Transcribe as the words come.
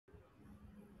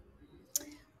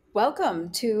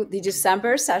Welcome to the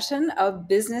December session of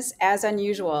Business as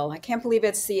Unusual. I can't believe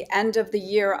it's the end of the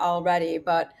year already,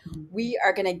 but we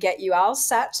are going to get you all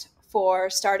set for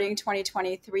starting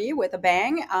 2023 with a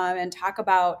bang and talk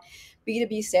about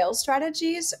B2B sales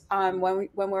strategies when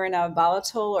we're in a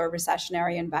volatile or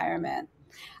recessionary environment.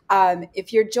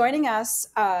 If you're joining us,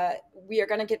 we are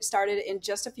going to get started in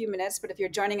just a few minutes. But if you're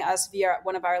joining us via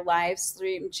one of our live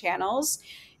stream channels,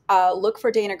 look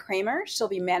for Dana Kramer. She'll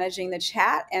be managing the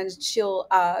chat and she'll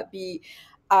be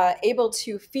able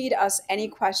to feed us any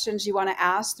questions you want to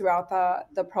ask throughout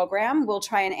the program. We'll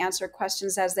try and answer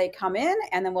questions as they come in,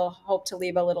 and then we'll hope to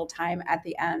leave a little time at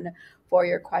the end for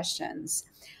your questions.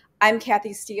 I'm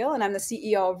Kathy Steele, and I'm the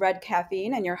CEO of Red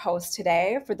Caffeine and your host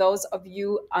today. For those of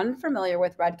you unfamiliar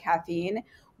with Red Caffeine,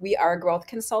 we are a growth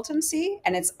consultancy,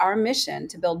 and it's our mission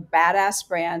to build badass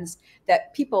brands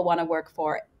that people want to work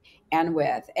for and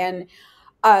with. And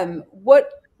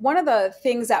one of the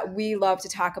things that we love to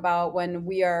talk about when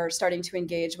we are starting to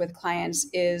engage with clients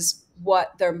is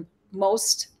what their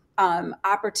most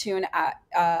opportune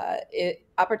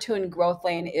growth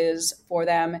lane is for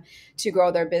them to grow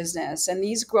their business. And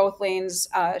these growth lanes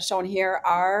shown here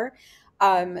are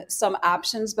some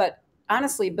options, but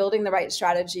honestly, building the right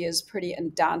strategy is pretty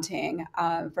daunting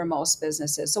for most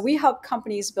businesses. So we help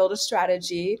companies build a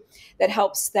strategy that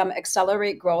helps them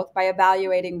accelerate growth by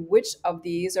evaluating which of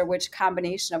these or which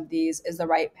combination of these is the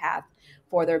right path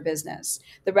for their business.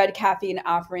 The Red Caffeine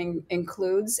offering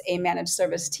includes a managed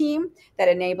service team that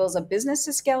enables a business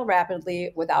to scale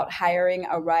rapidly without hiring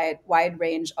a wide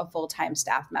range of full-time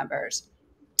staff members.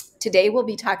 Today, we'll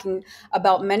be talking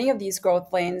about many of these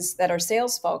growth lanes that are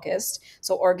sales focused.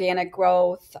 So organic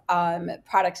growth,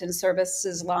 product and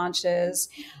services launches,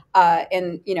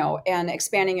 and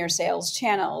expanding your sales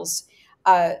channels.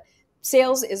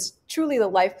 Sales is truly the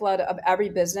lifeblood of every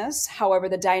business. However,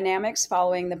 the dynamics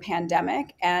following the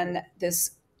pandemic and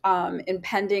this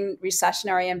impending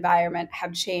recessionary environment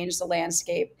have changed the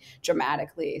landscape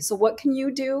dramatically. So what can you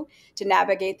do to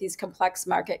navigate these complex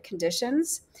market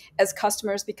conditions? As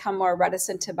customers become more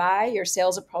reticent to buy, your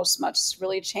sales approach must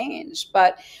really change.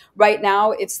 But right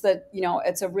now, it's a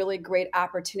really great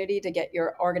opportunity to get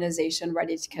your organization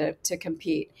ready to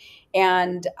compete.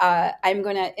 And I'm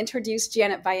going to introduce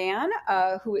Janet Viane,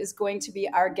 who is going to be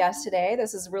our guest today.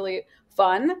 This is really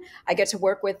fun. I get to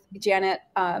work with Janet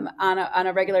on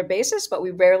a regular basis, but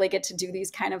we rarely get to do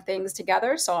these kind of things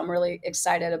together. So I'm really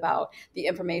excited about the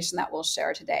information that we'll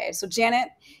share today. So Janet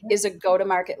is a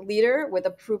go-to-market leader with a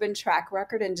proven track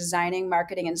record in designing,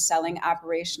 marketing, and selling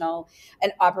operationally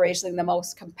the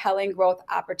most compelling growth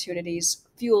opportunities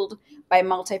fueled by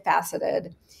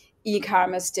multifaceted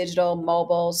e-commerce, digital,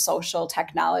 mobile, social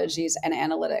technologies, and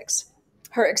analytics.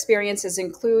 Her experiences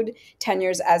include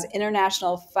tenures as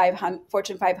international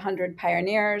Fortune 500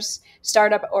 pioneers,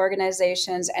 startup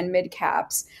organizations, and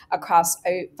mid-caps across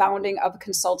a founding of a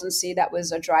consultancy that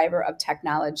was a driver of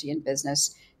technology and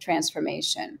business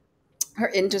transformation. Her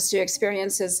industry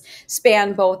experiences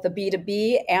span both the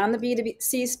B2B and the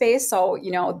B2C space. So,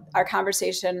 our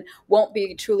conversation won't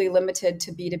be truly limited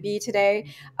to B2B today.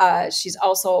 She's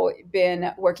also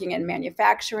been working in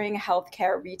manufacturing,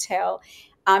 healthcare, retail,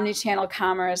 omnichannel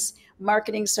commerce,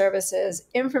 marketing services,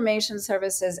 information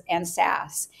services, and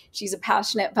SaaS. She's a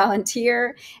passionate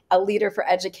volunteer, a leader for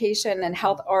education and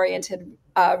health-oriented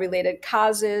related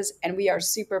causes, and we are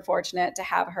super fortunate to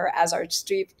have her as our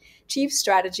Chief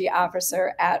Strategy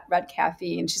Officer at Red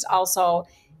Caffeine. She's also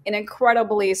an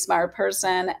incredibly smart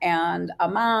person and a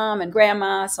mom and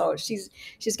grandma, so she's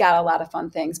got a lot of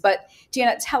fun things. But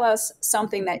Janet, tell us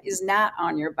something that is not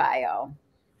on your bio.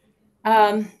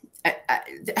 I'll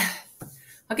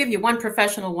give you one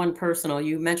professional, one personal.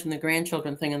 You mentioned the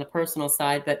grandchildren thing on the personal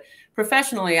side, but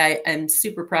professionally, I am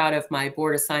super proud of my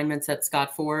board assignments at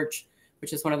Scott Forge,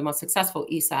 which is one of the most successful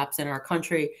ESOPs in our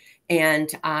country,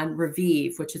 and on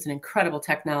Revive, which is an incredible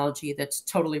technology that's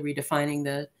totally redefining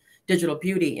the digital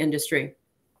beauty industry.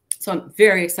 So I'm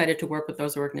very excited to work with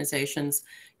those organizations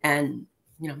and,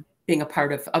 being a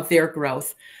part of their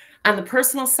growth. On the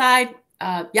personal side,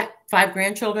 5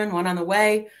 grandchildren, 1 on the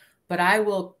way. But I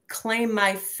will claim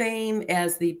my fame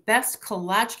as the best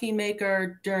kolache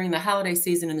maker during the holiday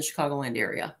season in the Chicagoland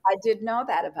area. I did know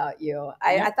that about you.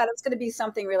 I thought it was going to be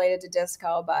something related to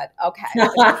disco, but okay.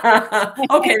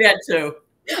 Okay, that too.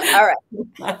 All right.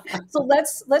 So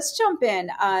let's jump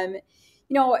in.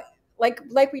 Like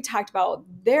we talked about,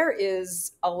 there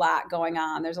is a lot going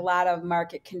on. There's a lot of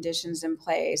market conditions in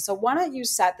play. So why don't you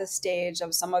set the stage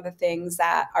of some of the things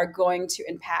that are going to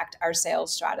impact our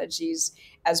sales strategies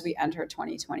as we enter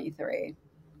 2023?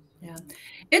 Yeah,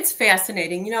 it's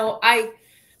fascinating.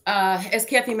 As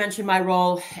Kathy mentioned, my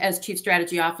role as Chief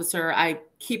Strategy Officer, I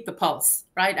keep the pulse,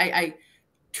 right? I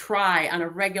try on a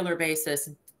regular basis,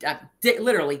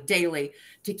 literally daily,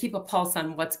 to keep a pulse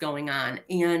on what's going on.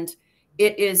 And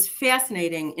it is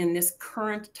fascinating in this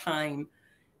current time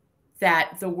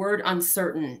that the word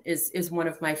uncertain is one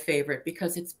of my favorite,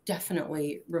 because it's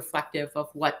definitely reflective of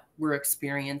what we're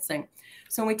experiencing.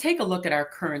 So when we take a look at our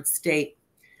current state,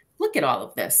 look at all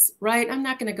of this, right? I'm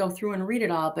not going to go through and read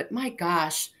it all, but my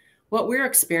gosh, what we're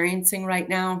experiencing right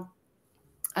now,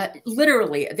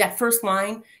 literally that first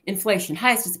line, inflation,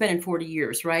 highest it's been in 40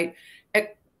 years, right?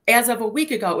 As of a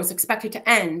week ago, it was expected to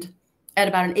end at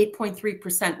about an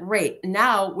 8.3% rate.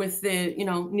 Now, with the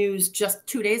news just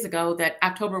 2 days ago that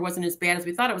October wasn't as bad as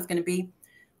we thought it was going to be,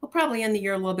 we'll probably end the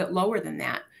year a little bit lower than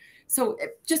that. So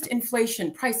just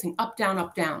inflation, pricing, up,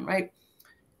 down, right?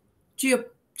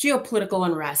 Geopolitical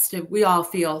unrest. We all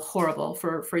feel horrible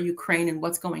for Ukraine and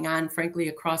what's going on, frankly,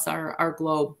 across our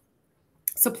globe.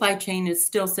 Supply chain is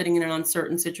still sitting in an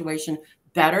uncertain situation,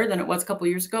 better than it was a couple of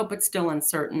years ago, but still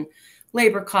uncertain.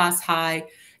 Labor costs high,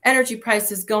 energy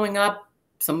prices going up,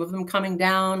 some of them coming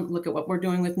down. Look at what we're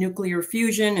doing with nuclear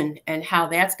fusion and how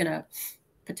that's going to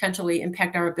potentially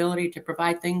impact our ability to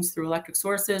provide things through electric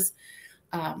sources.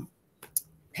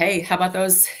 Hey, how about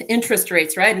those interest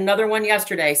rates, right? Another one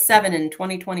yesterday, 7 in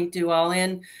 2022 all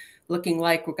in, looking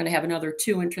like we're going to have another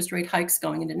 2 interest rate hikes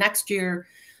going into next year.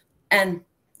 And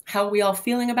how are we all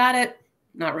feeling about it?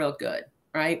 Not real good,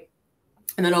 right?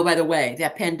 And then, oh, by the way,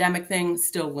 that pandemic thing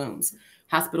still looms.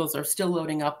 Hospitals are still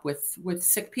loading up with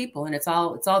sick people, and it's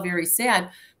all very sad.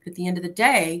 But at the end of the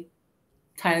day,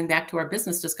 tying back to our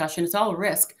business discussion, it's all a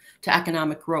risk to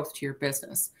economic growth to your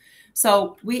business.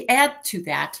 So we add to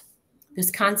that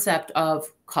this concept of,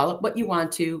 call it what you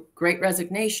want to, great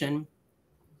resignation.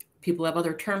 People have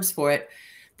other terms for it.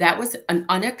 That was an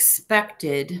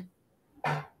unexpected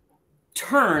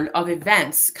turn of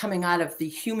events coming out of the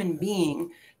human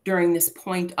being during this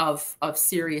point of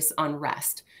serious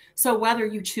unrest. So whether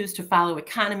you choose to follow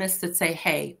economists that say,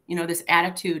 hey, this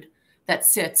attitude that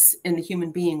sits in the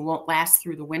human being won't last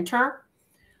through the winter,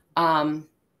 I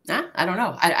don't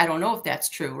know. I don't know if that's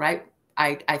true, right?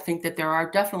 I think that there are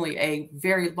definitely a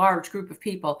very large group of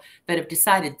people that have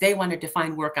decided they want to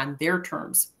define work on their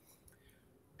terms.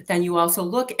 But then you also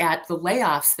look at the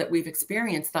layoffs that we've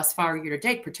experienced thus far year to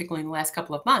date, particularly in the last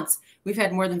couple of months. We've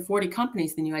had more than 40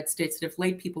 companies in the United States that have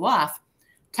laid people off,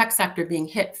 tech sector being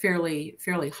hit fairly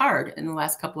hard in the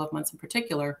last couple of months in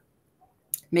particular.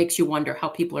 Makes you wonder how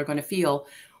people are going to feel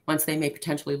once they may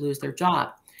potentially lose their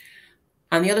job.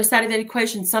 On the other side of that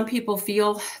equation, some people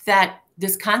feel that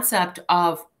this concept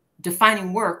of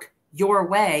defining work your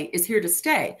way is here to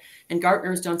stay. And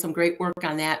Gartner's done some great work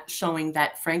on that, showing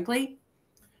that, frankly,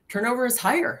 turnover is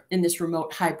higher in this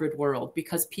remote hybrid world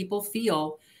because people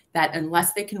feel that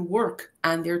unless they can work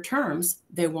on their terms,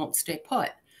 they won't stay put.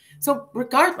 So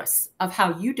regardless of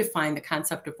how you define the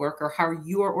concept of work or how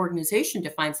your organization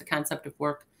defines the concept of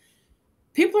work,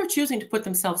 people are choosing to put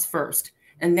themselves first.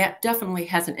 And that definitely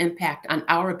has an impact on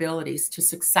our abilities to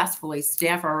successfully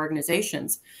staff our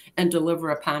organizations and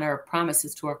deliver upon our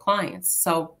promises to our clients.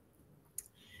 So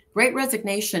great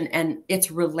resignation and its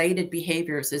related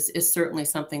behaviors is certainly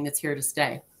something that's here to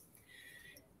stay.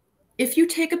 If you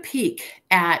take a peek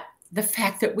at the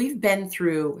fact that we've been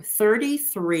through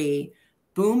 33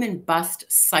 boom and bust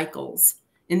cycles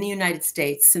in the United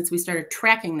States since we started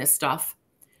tracking this stuff,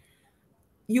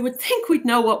 you would think we'd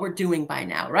know what we're doing by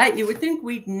now, right? You would think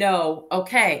we'd know,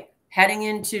 okay, heading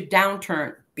into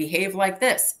downturn, behave like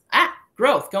this.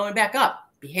 Growth, going back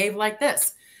up, behave like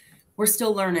this. We're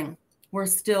still learning. We're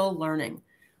still learning.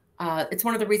 It's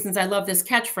one of the reasons I love this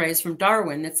catchphrase from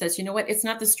Darwin that says, you know what? It's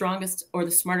not the strongest or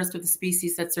the smartest of the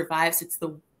species that survives. It's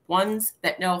the ones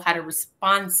that know how to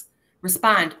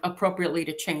respond appropriately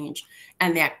to change.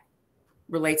 And that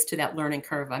relates to that learning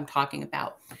curve I'm talking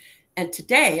about. And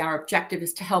today, our objective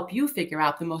is to help you figure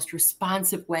out the most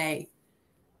responsive way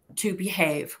to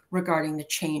behave regarding the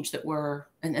change that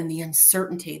and the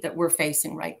uncertainty that we're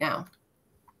facing right now.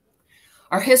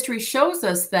 Our history shows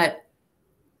us that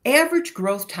average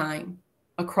growth time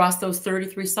across those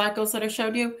 33 cycles that I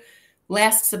showed you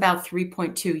lasts about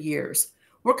 3.2 years.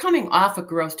 We're coming off a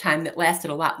growth time that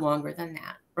lasted a lot longer than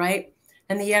that, right?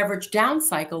 And the average down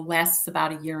cycle lasts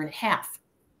about 1.5 years.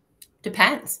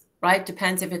 Depends, right?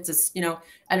 Depends if it's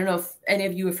I don't know if any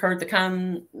of you have heard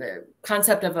the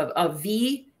concept of a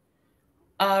V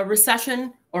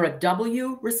recession or a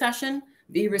W recession.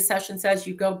 V recession says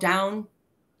you go down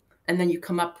and then you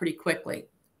come up pretty quickly.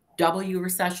 W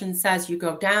recession says you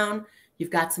go down, you've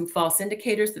got some false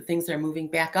indicators that things are moving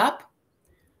back up.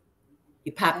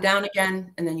 You pop down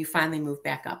again, and then you finally move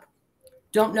back up.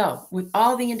 Don't know. With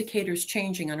all the indicators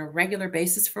changing on a regular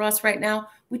basis for us right now,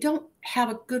 we don't have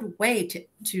a good way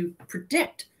to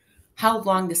predict how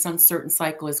long this uncertain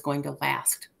cycle is going to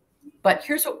last. But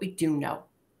here's what we do know.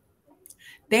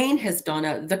 Bain has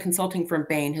done, the consulting firm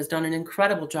Bain has done an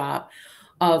incredible job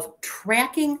of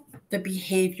tracking the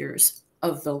behaviors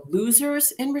of the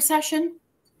losers in recession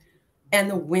and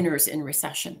the winners in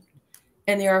recession.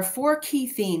 And there are 4 key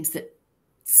themes that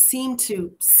seem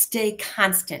to stay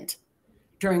constant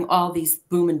during all these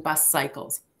boom and bust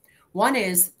cycles. One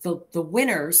is the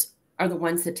winners are the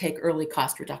ones that take early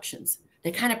cost reductions.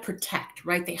 They kind of protect,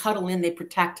 right? They huddle in, they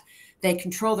protect, they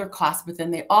control their costs, but then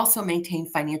they also maintain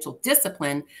financial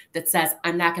discipline that says,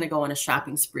 I'm not going to go on a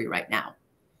shopping spree right now.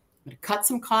 I'm going to cut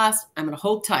some costs. I'm going to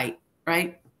hold tight,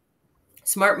 right?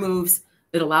 Smart moves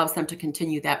that allows them to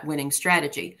continue that winning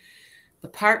strategy. The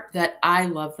part that I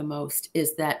love the most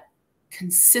is that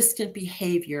consistent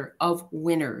behavior of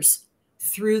winners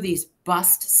through these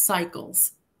bust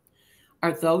cycles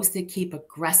are those that keep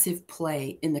aggressive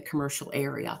play in the commercial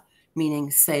area, meaning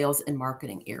sales and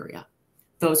marketing area.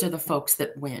 Those are the folks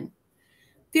that win.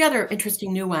 The other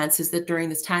interesting nuance is that during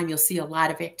this time, you'll see a lot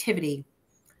of activity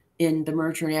in the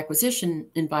merger and acquisition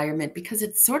environment because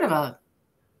it's sort of a,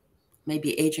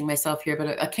 maybe aging myself here,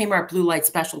 but a Kmart blue light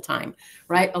special time,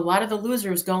 right? A lot of the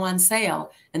losers go on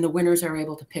sale and the winners are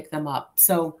able to pick them up.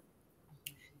 So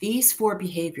these 4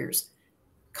 behaviors,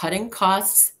 cutting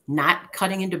costs, not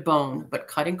cutting into bone, but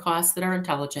cutting costs that are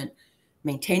intelligent,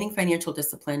 maintaining financial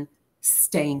discipline,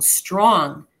 staying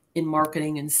strong in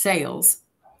marketing and sales,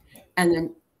 and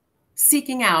then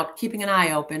seeking out, keeping an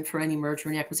eye open for any merger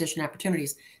and acquisition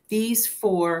opportunities. These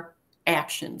 4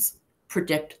 actions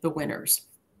predict the winners.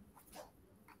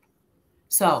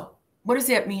 So what does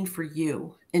that mean for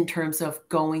you in terms of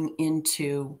going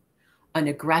into an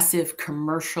aggressive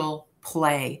commercial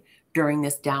play during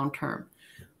this downturn?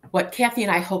 What Kathy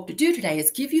and I hope to do today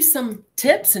is give you some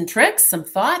tips and tricks, some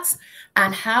thoughts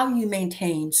on how you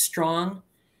maintain strong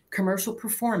commercial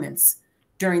performance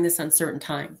during this uncertain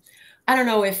time. I don't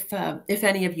know if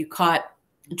any of you caught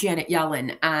Janet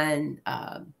Yellen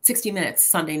on 60 Minutes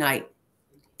Sunday night.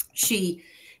 She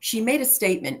made a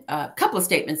statement, a couple of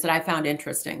statements that I found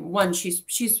interesting. One,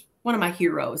 she's one of my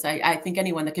heroes. I think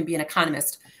anyone that can be an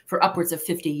economist for upwards of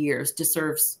 50 years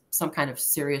deserves some kind of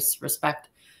serious respect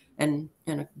and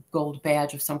a gold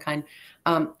badge of some kind.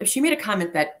 She made a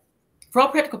comment that for all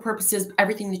practical purposes,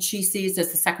 everything that she sees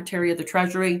as the Secretary of the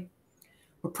Treasury,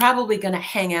 we're probably going to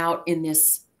hang out in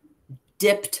this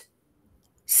dipped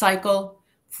cycle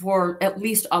for at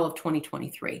least all of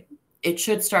 2023. It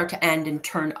should start to end and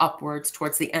turn upwards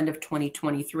towards the end of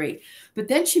 2023. But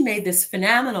then she made this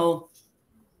phenomenal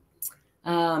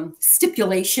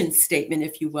stipulation statement,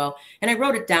 if you will. And I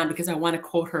wrote it down because I want to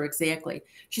quote her exactly.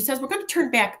 She says, we're going to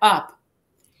turn back up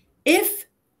if,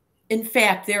 in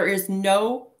fact, there is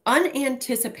no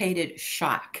unanticipated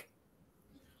shock.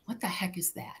 What the heck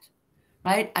is that?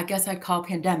 Right? I guess I'd call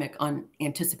pandemic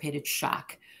unanticipated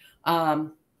shock.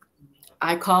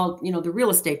 I called, the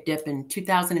real estate dip in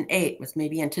 2008 was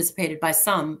maybe anticipated by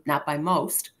some, not by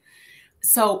most.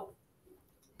 So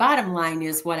bottom line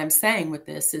is what I'm saying with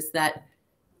this is that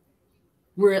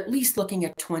we're at least looking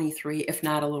at 23, if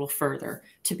not a little further,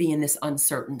 to be in this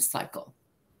uncertain cycle.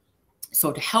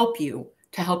 So to help you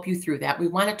through that, we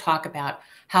want to talk about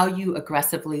how you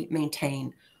aggressively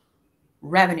maintain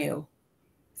revenue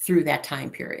through that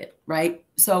time period, right?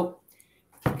 So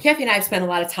Kathy and I have spent a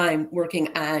lot of time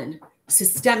working on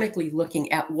systemically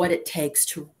looking at what it takes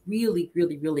to really,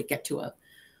 really, really get to a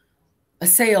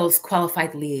sales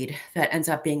qualified lead that ends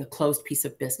up being a closed piece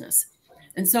of business.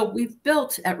 And so we've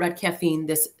built at Red Caffeine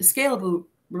this scalable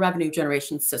revenue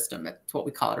generation system. That's what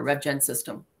we call it, a RevGen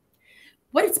system.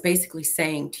 What it's basically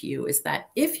saying to you is that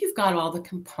if you've got all the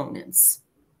components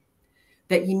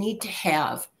that you need to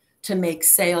have to make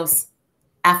sales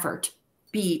effort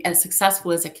be as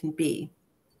successful as it can be,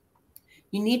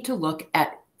 you need to look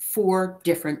at 4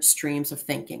 different streams of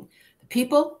thinking: the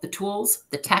people, the tools,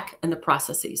 the tech, and the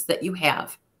processes that you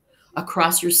have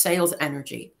across your sales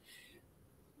energy.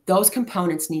 Those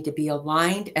components need to be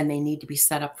aligned and they need to be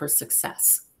set up for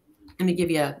success. Let me give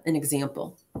you an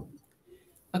example.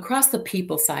 Across the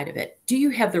people side of it, do you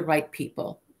have the right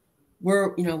people?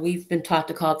 We've been taught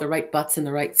to call it the right butts in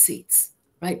the right seats,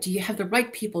 right? Do you have the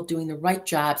right people doing the right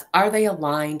jobs? Are they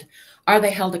aligned? Are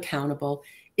they held accountable?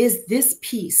 Is this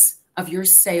piece of your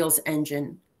sales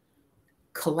engine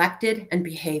collected and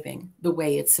behaving the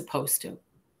way it's supposed to?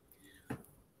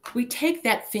 We take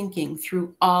that thinking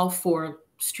through all 4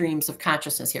 streams of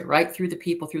consciousness here, right? Through the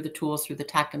people, through the tools, through the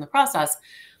tech, and the process.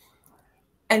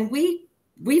 And we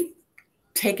we've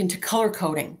taken to color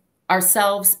coding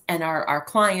ourselves and our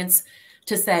clients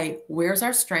to say, where's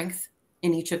our strength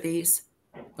in each of these?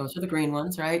 Those are the green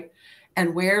ones, right?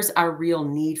 And where's our real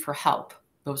need for help?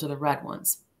 Those are the red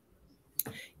ones.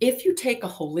 If you take a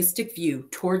holistic view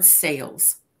towards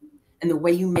sales and the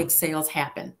way you make sales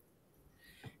happen,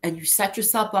 and you set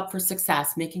yourself up for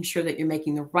success, making sure that you're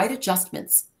making the right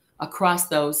adjustments across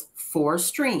those 4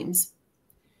 streams,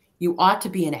 you ought to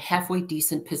be in a halfway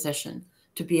decent position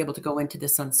to be able to go into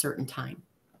this uncertain time.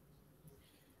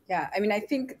 Yeah, I mean, I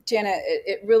think, Janet,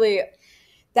 it really,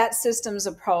 that systems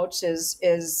approach is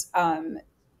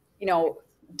you know,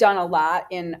 done a lot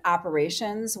in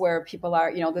operations where people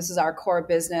are, this is our core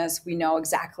business. We know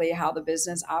exactly how the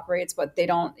business operates, but they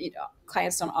don't,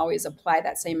 clients don't always apply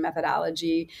that same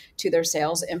methodology to their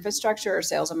sales infrastructure or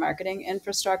sales and marketing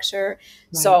infrastructure.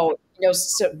 Right. So,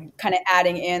 kind of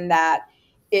adding in that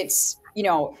it's,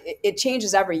 it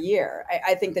changes every year.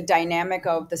 I think the dynamic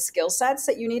of the skill sets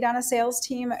that you need on a sales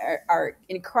team are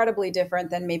incredibly different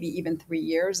than maybe even 3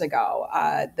 years ago.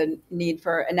 The need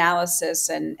for analysis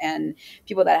and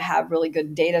people that have really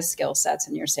good data skill sets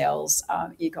in your sales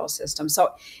ecosystem.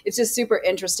 So it's just super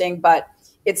interesting, but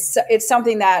it's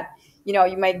something that,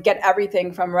 you might get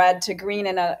everything from red to green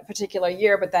in a particular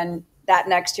year, but then that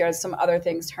next year, some other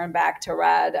things turn back to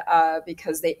red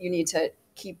because you need to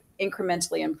keep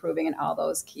incrementally improving in all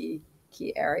those key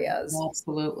areas.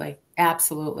 Absolutely.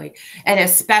 Absolutely. And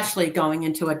especially going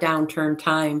into a downturn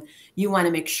time, you want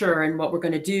to make sure, and what we're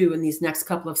going to do in these next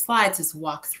couple of slides is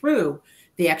walk through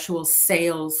the actual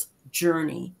sales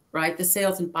journey, right? The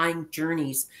sales and buying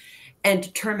journeys, and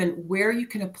determine where you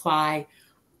can apply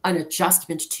an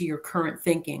adjustment to your current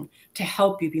thinking to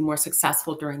help you be more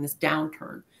successful during this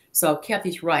downturn. So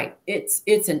Kathy's right. It's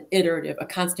a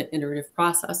constant iterative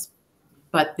process.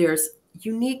 But there's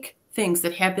unique things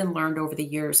that have been learned over the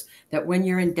years that when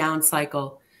you're in down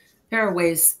cycle, there are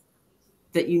ways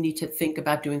that you need to think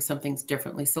about doing some things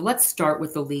differently. So let's start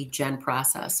with the lead gen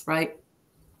process, right?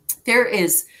 There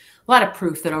is a lot of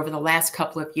proof that over the last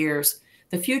couple of years,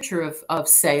 the future of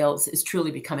sales is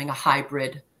truly becoming a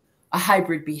hybrid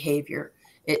behavior.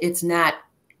 It's not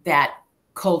that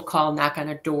cold call, knock on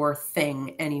a door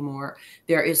thing anymore.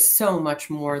 There is so much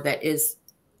more that is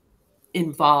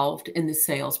involved in the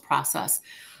sales process.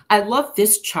 I love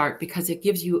this chart because it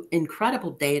gives you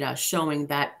incredible data showing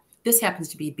that this happens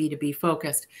to be B2B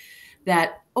focused,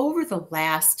 that over the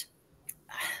last,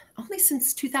 only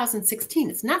since 2016,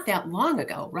 it's not that long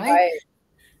ago, right?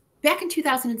 Back in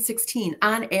 2016,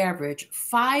 on average,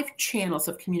 5 channels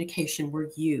of communication were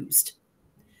used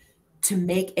to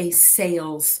make a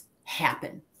sales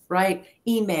happen, right?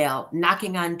 Email,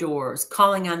 knocking on doors,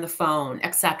 calling on the phone,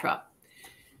 etc.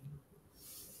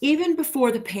 Even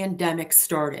before the pandemic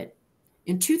started,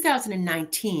 in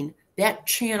 2019, that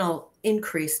channel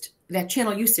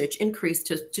usage increased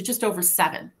to just over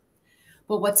 7.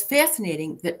 But what's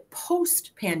fascinating, that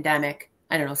post-pandemic,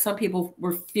 I don't know, some people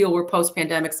feel we're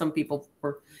post-pandemic, some people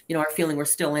are feeling we're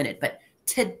still in it. But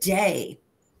today,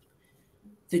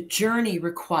 the journey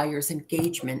requires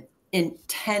engagement in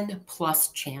 10 plus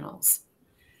channels.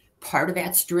 Part of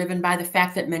that's driven by the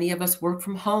fact that many of us work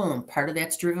from home. Part of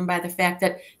that's driven by the fact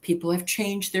that people have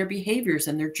changed their behaviors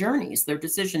and their journeys, their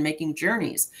decision-making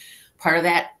journeys. Part of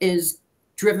that is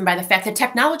driven by the fact that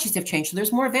technologies have changed, so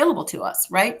there's more available to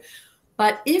us, right?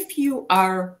 But if you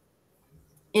are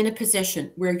in a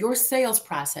position where your sales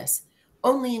process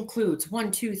only includes 1,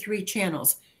 2, 3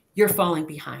 channels, you're falling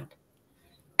behind.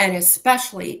 And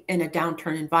especially in a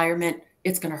downturn environment,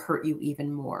 it's going to hurt you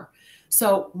even more.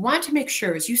 So want to make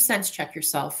sure as you sense check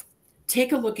yourself,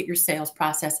 take a look at your sales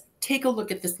process, take a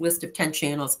look at this list of 10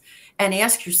 channels and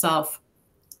ask yourself,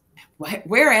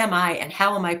 where am I and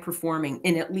how am I performing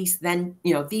in at least then,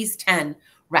 these 10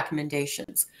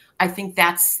 recommendations? I think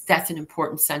that's an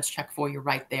important sense check for you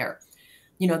right there.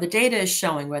 The data is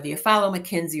showing, whether you follow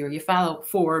McKinsey or you follow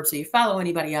Forbes or you follow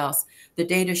anybody else, the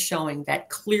data is showing that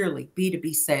clearly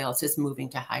B2B sales is moving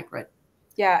to hybrid.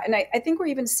 Yeah. And I think we're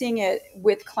even seeing it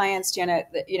with clients, Janet,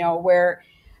 where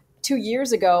 2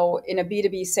 years ago in a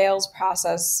B2B sales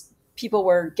process, people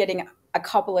were getting a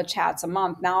couple of chats a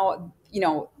month. Now,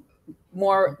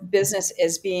 more business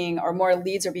is more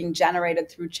leads are being generated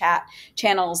through chat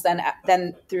channels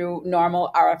than through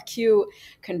normal RFQ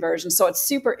conversion. So it's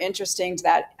super interesting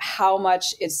that how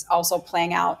much it's also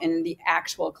playing out in the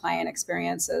actual client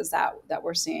experiences that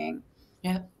we're seeing.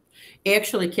 Yeah.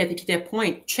 Actually, Kathy, to that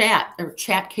point, chat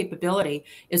capability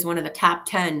is one of the top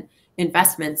 10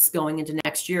 investments going into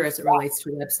next year as it relates to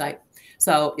a website.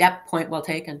 So, yep, point well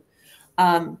taken.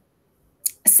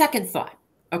 Second thought,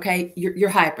 Okay, you're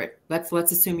hybrid. Let's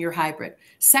assume you're hybrid.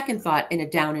 Second thought, in a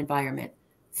down environment,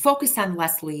 focus on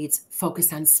less leads,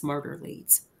 focus on smarter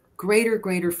leads.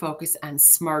 Greater focus on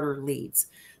smarter leads.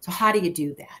 So how do you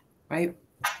do that, right?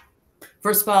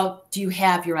 First of all, do you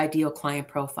have your ideal client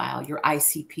profile, your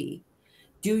ICP?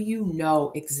 Do you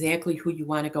know exactly who you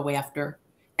want to go after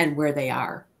and where they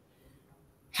are?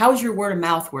 How's your word of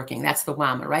mouth working? That's the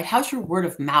WAMA, right? How's your word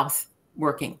of mouth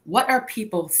working? What are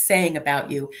people saying about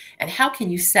you? And how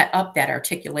can you set up that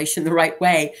articulation the right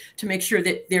way to make sure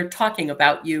that they're talking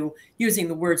about you using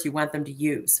the words you want them to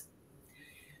use?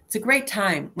 It's a great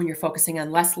time when you're focusing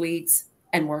on less leads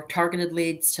and more targeted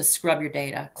leads to scrub your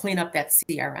data, clean up that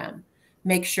CRM,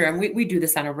 make sure, and we do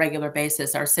this on a regular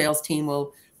basis. Our sales team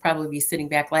will probably be sitting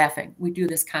back laughing. We do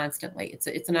this constantly.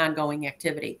 It's an ongoing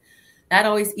activity. Not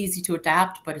always easy to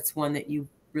adapt, but it's one that you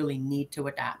really need to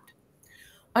adapt.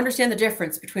 Understand the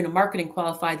difference between a marketing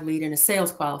qualified lead and a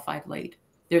sales qualified lead.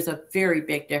 There's a very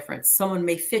big difference. Someone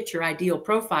may fit your ideal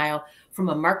profile from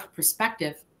a market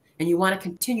perspective, and you want to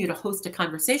continue to host a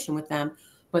conversation with them,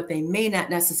 but they may not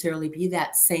necessarily be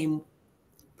that same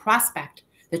prospect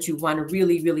that you want to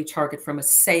really target from a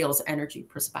sales energy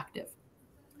perspective.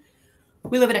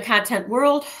 We live in a content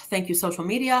world. Thank you, social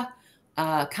media.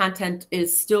 Content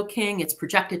is still king. It's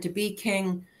projected to be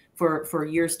king for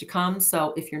years to come.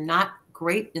 So if you're not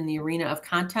great in the arena of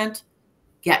content,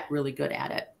 get really good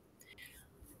at it.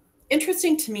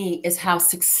 Interesting to me is how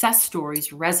success stories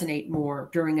resonate more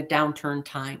during a downturn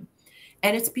time.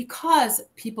 And it's because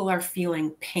people are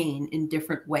feeling pain in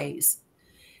different ways.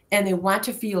 And they want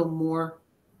to feel more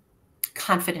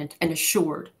confident and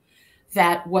assured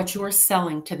that what you're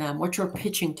selling to them, what you're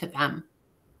pitching to them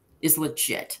is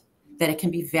legit, that it can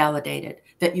be validated,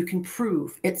 that you can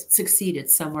prove it's succeeded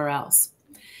somewhere else.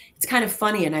 It's kind of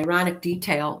funny, an ironic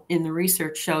detail in the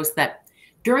research shows that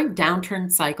during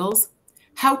downturn cycles,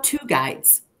 how-to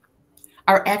guides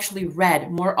are actually read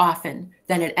more often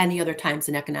than at any other times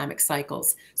in economic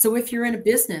cycles. So if you're in a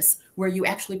business where you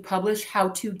actually publish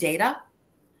how-to data,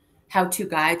 how-to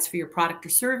guides for your product or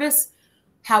service,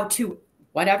 how-to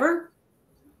whatever,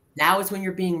 now is when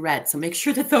you're being read. So make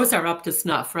sure that those are up to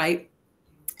snuff, right?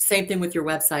 Same thing with your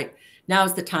website. Now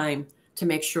is the time to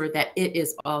make sure that it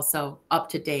is also up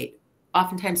to date.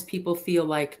 Oftentimes people feel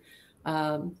like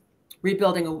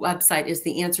rebuilding a website is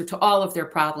the answer to all of their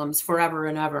problems forever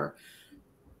and ever.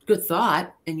 Good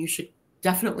thought, and you should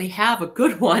definitely have a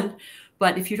good one.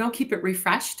 But if you don't keep it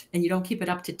refreshed and you don't keep it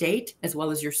up to date, as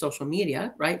well as your social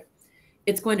media, right,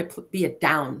 it's going to be a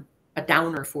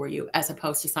downer for you, as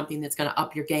opposed to something that's going to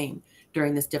up your game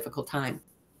during this difficult time.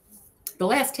 The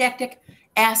last tactic,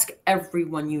 ask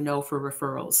everyone you know for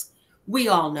referrals. We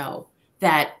all know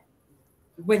that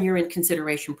when you're in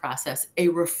consideration process, a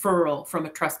referral from a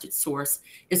trusted source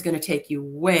is going to take you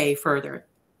way farther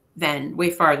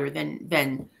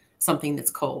than something that's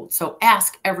cold. So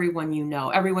ask everyone you know.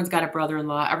 Everyone's got a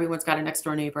brother-in-law. Everyone's got a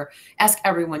next-door neighbor. Ask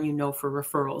everyone you know for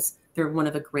referrals. They're one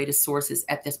of the greatest sources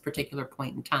at this particular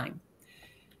point in time.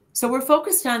 So we're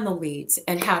focused on the leads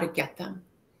and how to get them,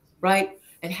 right?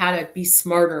 And how to be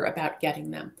smarter about getting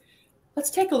them. Let's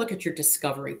take a look at your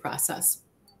discovery process.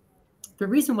 The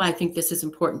reason why I think this is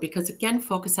important, because again,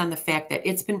 focus on the fact that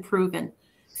it's been proven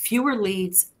fewer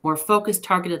leads, more focused,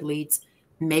 targeted leads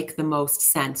make the most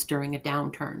sense during a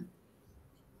downturn.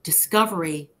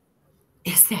 Discovery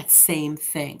is that same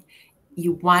thing.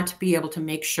 You want to be able to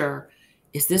make sure,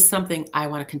 is this something I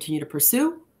want to continue to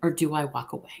pursue, or do I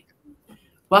walk away?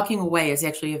 Walking away is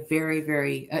actually a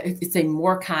it's a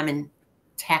more common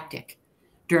tactic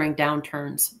during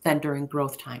downturns than during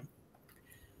growth time.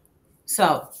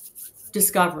 So,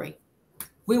 discovery.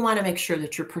 We want to make sure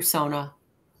that your persona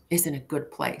is in a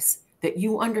good place, that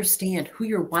you understand who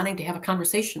you're wanting to have a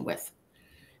conversation with.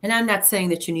 And I'm not saying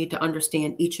that you need to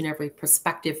understand each and every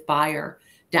prospective buyer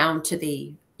down to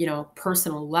the,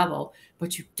 personal level,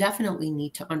 but you definitely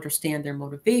need to understand their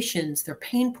motivations, their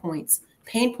pain points,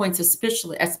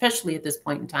 especially at this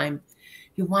point in time.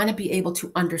 You want to be able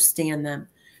to understand them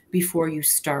before you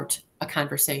start a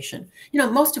conversation.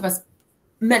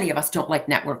 Many of us don't like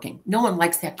networking. No one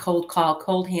likes that cold call,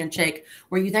 cold handshake,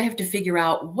 where you then have to figure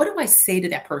out, what do I say to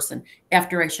that person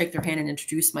after I shake their hand and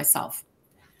introduce myself?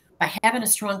 By having a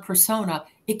strong persona,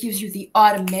 it gives you the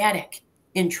automatic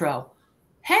intro.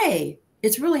 Hey,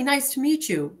 it's really nice to meet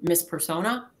you, Miss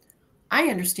Persona. I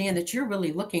understand that you're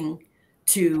really looking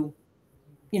to,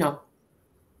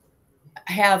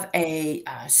 have a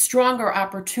stronger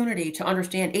opportunity to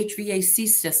understand HVAC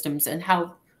systems and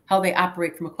how they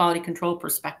operate from a quality control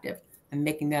perspective. I'm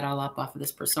making that all up off of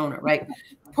this persona, right?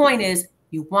 The point is,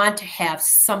 you want to have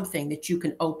something that you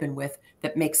can open with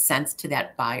that makes sense to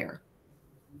that buyer.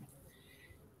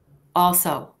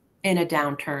 Also, in a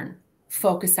downturn,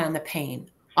 focus on the pain.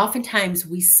 Oftentimes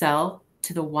we sell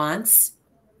to the wants,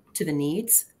 to the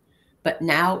needs, but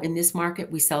now in this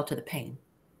market, we sell to the pain,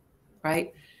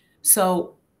 right?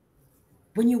 So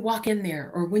when you walk in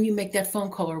there, or when you make that phone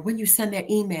call, or when you send that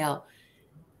email,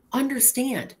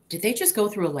 understand, did they just go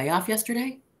through a layoff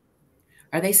yesterday?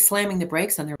 Are they slamming the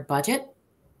brakes on their budget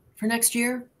for next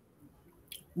year?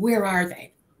 Where are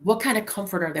they? What kind of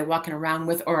comfort are they walking around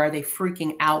with, or are they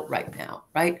freaking out right now,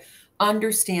 right?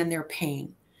 Understand their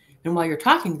pain. And while you're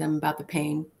talking to them about the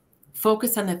pain,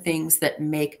 focus on the things that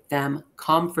make them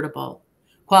comfortable.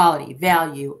 Quality,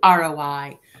 value,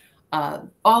 ROI,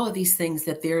 all of these things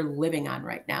that they're living on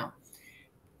right now.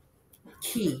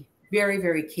 Key, very,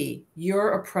 very key.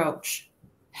 Your approach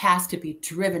has to be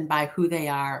driven by who they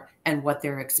are and what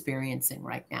they're experiencing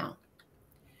right now.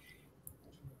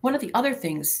 One of the other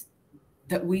things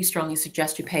that we strongly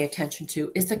suggest you pay attention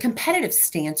to is the competitive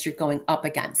stance you're going up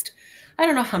against. I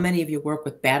don't know how many of you work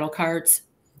with battle cards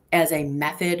as a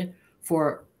method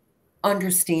for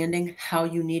understanding how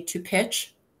you need to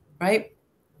pitch, right?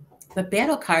 But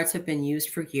battle cards have been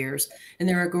used for years, and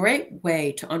they're a great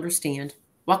way to understand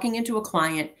walking into a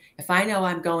client. If I know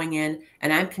I'm going in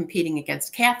and I'm competing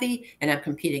against Kathy, and I'm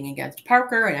competing against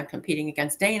Parker, and I'm competing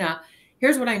against Dana,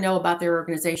 here's what I know about their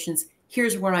organizations.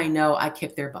 Here's where I know I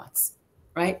kick their butts,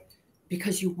 right?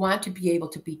 Because you want to be able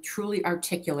to be truly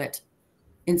articulate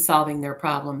in solving their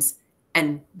problems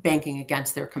and banking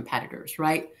against their competitors,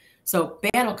 right? So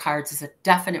battle cards is a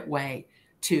definite way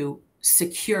to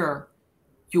secure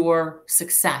your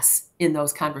success in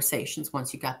those conversations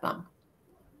once you get them.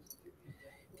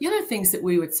 The other things that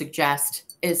we would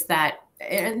suggest is that,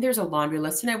 and there's a laundry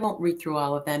list, and I won't read through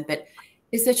all of them, but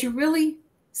is that you really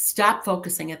stop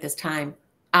focusing at this time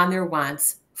on their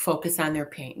wants, focus on their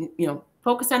pain,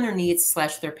 focus on their needs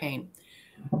 / their pain.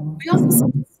 We also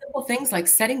see simple things like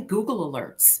setting Google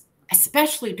alerts,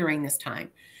 especially during this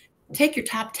time. Take your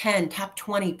top 10, top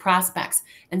 20 prospects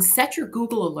and set your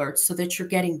Google alerts so that you're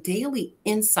getting daily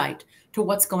insight to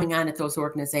what's going on at those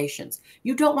organizations.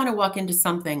 You don't want to walk into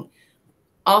something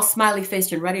all smiley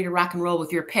faced and ready to rock and roll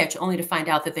with your pitch only to find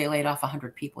out that they laid off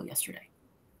 100 people yesterday,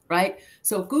 right?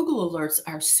 So Google alerts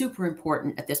are super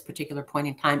important at this particular point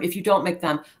in time if you don't make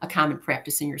them a common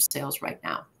practice in your sales right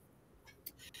now.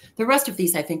 The rest of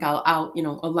these, I think I'll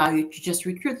allow you to just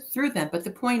read through them. But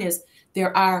the point is,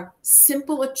 there are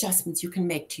simple adjustments you can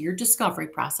make to your discovery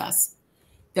process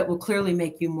that will clearly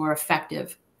make you more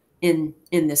effective in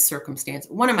this circumstance.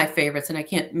 One of my favorites, and I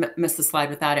can't miss the slide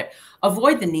without it,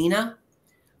 avoid the Nina,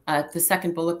 the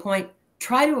second bullet point.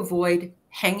 Try to avoid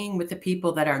hanging with the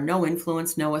people that are no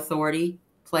influence, no authority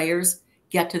players.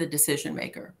 Get to the decision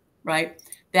maker, right?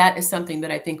 That is something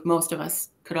that I think most of us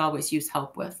could always use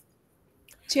help with.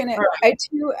 Janet,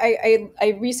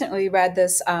 I recently read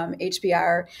this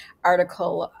HBR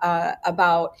article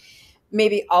about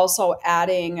maybe also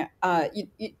adding,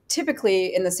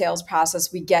 typically in the sales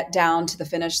process, we get down to the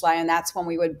finish line, and that's when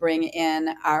we would bring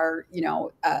in our,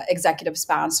 executive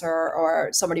sponsor or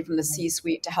somebody from the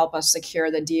C-suite to help us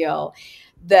secure the deal.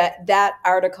 That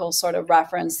article sort of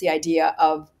referenced the idea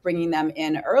of bringing them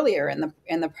in earlier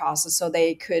in the process so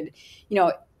they could,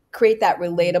 create that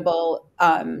relatable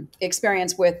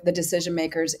experience with the decision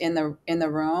makers in the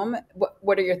room.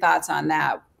 What are your thoughts on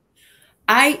that?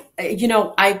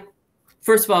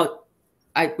 First of all,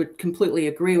 I would completely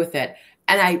agree with it.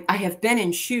 And I have been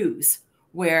in shoes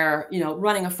where,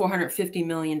 running a $450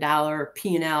 million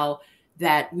P&L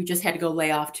that we just had to go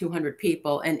lay off 200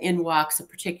 people, and in walks a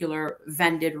particular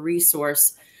vended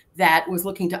resource that was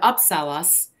looking to upsell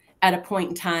us at a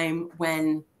point in time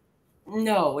when,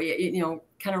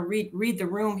 kind of read the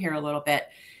room here a little bit.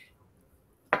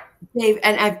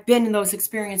 And I've been in those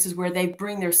experiences where they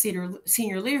bring their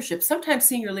senior leadership. Sometimes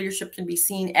senior leadership can be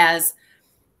seen as,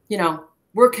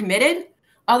 we're committed.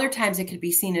 Other times it could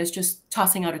be seen as just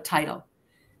tossing out a title.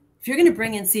 If you're going to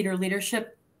bring in senior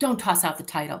leadership, don't toss out the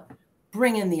title.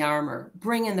 Bring in the armor.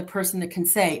 Bring in the person that can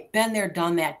say, been there,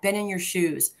 done that, been in your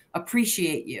shoes,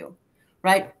 appreciate you,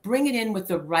 right? Bring it in with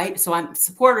the right. So I'm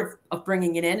supportive of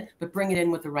bringing it in, but bring it in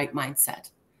with the right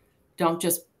mindset. Don't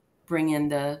just bring in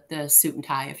the suit and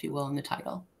tie, if you will, in the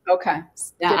title. Okay.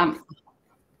 Yeah, I'm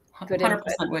 100%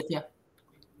 with you.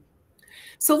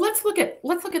 So let's look at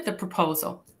the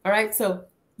proposal. All right. So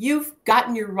you've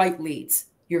gotten your right leads.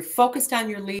 You're focused on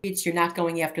your leads. You're not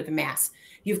going after the mass.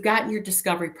 You've gotten your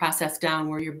discovery process down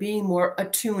where you're being more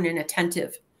attuned and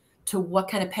attentive to what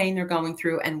kind of pain they're going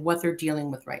through and what they're dealing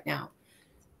with right now.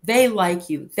 They like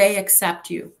you. They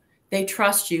accept you. They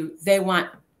trust you. They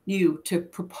want you to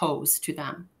propose to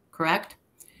them. Correct?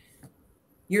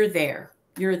 You're there.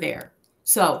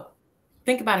 So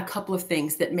think about a couple of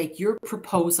things that make your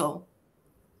proposal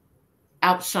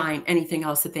outshine anything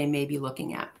else that they may be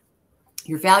looking at.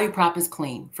 Your value prop is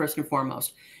clean, first and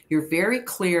foremost. You're very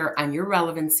clear on your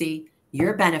relevancy,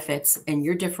 your benefits, and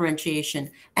your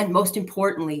differentiation. And most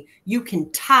importantly, you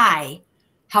can tie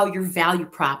how your value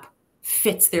prop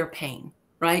fits their pain,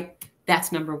 right?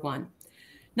 That's number one.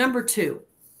 Number two,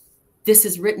 this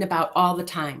is written about all the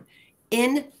time.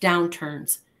 In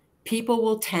downturns, people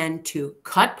will tend to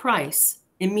cut price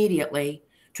immediately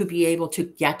to be able to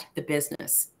get the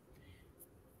business.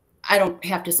 I don't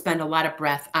have to spend a lot of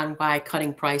breath on why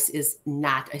cutting price is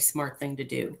not a smart thing to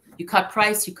do. You cut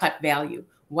price, you cut value.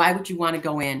 Why would you want to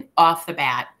go in off the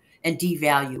bat and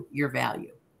devalue your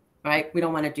value, right? We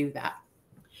don't want to do that.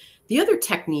 The other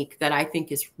technique that I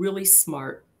think is really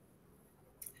smart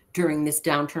during this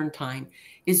downturn time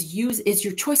is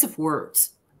your choice of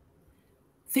words.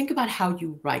 Think about how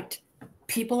you write.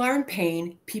 People are in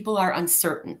pain. People are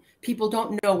uncertain. People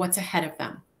don't know what's ahead of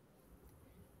them.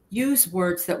 Use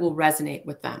words that will resonate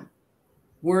with them.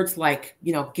 Words like,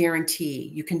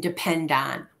 guarantee, you can depend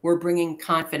on, we're bringing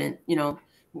confident,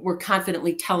 we're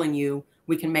confidently telling you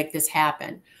we can make this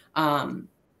happen.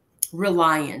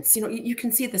 Reliance, you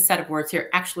can see the set of words here.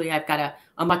 Actually, I've got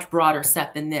a much broader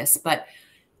set than this, but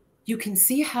you can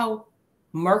see how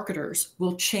marketers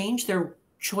will change their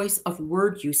choice of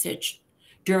word usage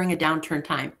during a downturn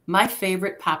time. My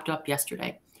favorite popped up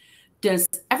yesterday. Does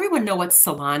everyone know what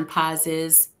salon pause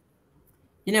is?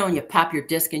 When you pop your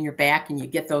disc in your back and you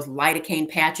get those lidocaine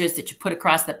patches that you put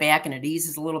across the back and it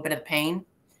eases a little bit of the pain.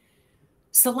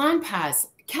 Salon pause,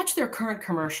 catch their current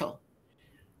commercial.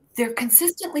 They're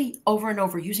consistently over and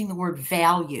over using the word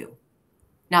value.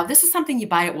 Now, this is something you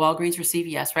buy at Walgreens or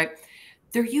CVS, right?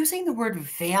 They're using the word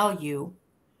value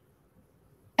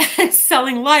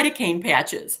selling lidocaine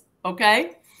patches,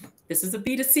 okay? This is a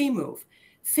B2C move.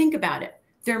 Think about it.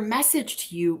 Their message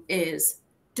to you is,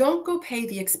 don't go pay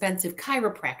the expensive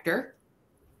chiropractor.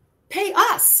 Pay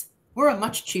us. We're a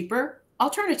much cheaper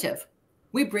alternative.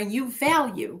 We bring you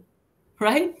value,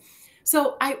 right?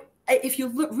 So if you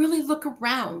really look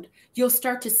around, you'll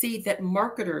start to see that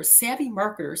savvy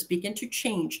marketers begin to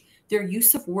change their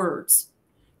use of words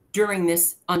during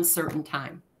this uncertain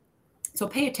time. So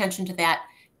pay attention to that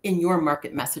in your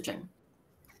market messaging.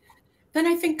 Then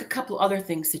I think a couple other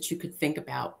things that you could think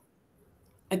about.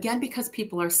 Again, because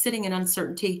people are sitting in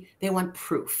uncertainty, they want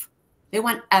proof. They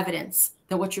want evidence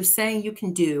that what you're saying you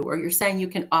can do or you're saying you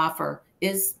can offer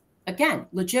is, again,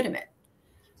 legitimate.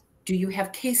 Do you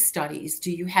have case studies?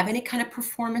 Do you have any kind of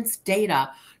performance data?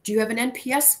 Do you have an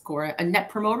NPS score, a net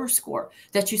promoter score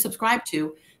that you subscribe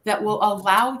to that will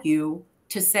allow you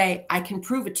to say, I can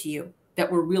prove it to you that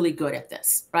we're really good at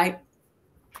this, right?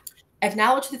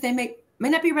 Acknowledge that they may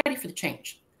not be ready for the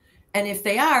change. And if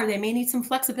they are, they may need some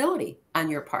flexibility on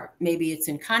your part. Maybe it's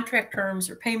in contract terms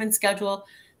or payment schedule.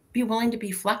 Be willing to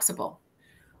be flexible.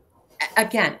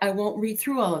 Again, I won't read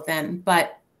through all of them,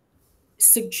 but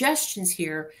suggestions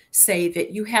here say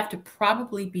that you have to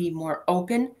probably be more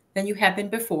open than you have been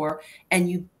before, and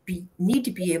you need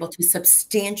to be able to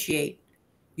substantiate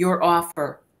your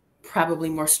offer probably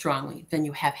more strongly than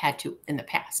you have had to in the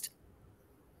past.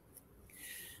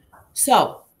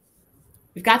 So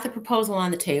we've got the proposal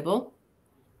on the table.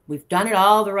 We've done it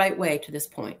all the right way to this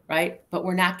point, right? But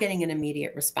we're not getting an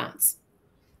immediate response.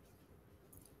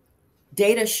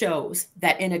 Data shows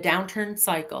that in a downturn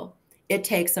cycle, it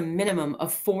takes a minimum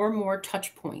of 4 more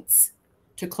touch points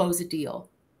to close a deal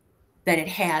than it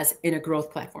has in a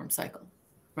growth platform cycle,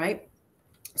 right?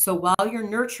 So while you're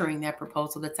nurturing that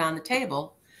proposal that's on the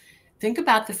table, think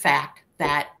about the fact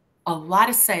that a lot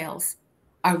of sales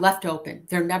are left open.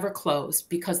 They're never closed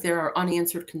because there are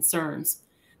unanswered concerns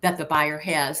that the buyer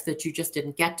has that you just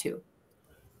didn't get to.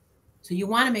 So you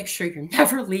want to make sure you're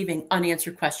never leaving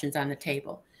unanswered questions on the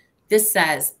table. This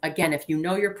says, again, if you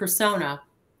know your persona,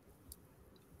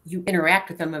 you interact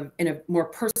with them in a more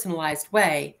personalized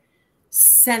way,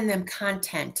 send them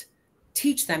content,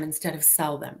 teach them instead of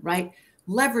sell them, right?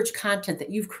 Leverage content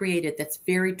that you've created that's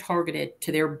very targeted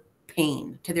to their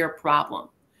pain, to their problem.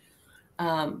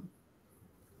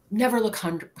 Never look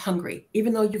hungry.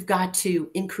 Even though you've got to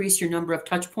increase your number of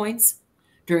touch points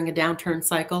during a downturn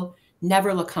cycle,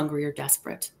 never look hungry or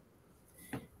desperate.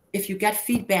 If you get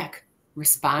feedback,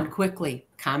 respond quickly,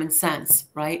 common sense,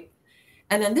 right?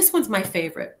 And then this one's my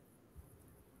favorite.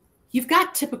 You've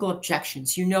got typical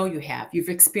objections. You know you have. You've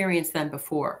experienced them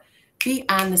before. Be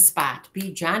on the spot.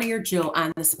 Be Johnny or Jill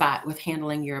on the spot with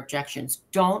handling your objections.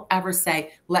 Don't ever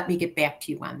say, let me get back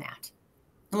to you on that.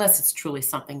 Unless it's truly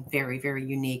something very, very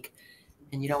unique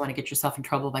and you don't want to get yourself in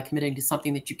trouble by committing to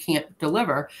something that you can't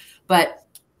deliver. But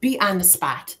be on the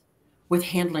spot. with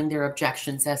handling their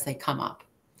objections as they come up.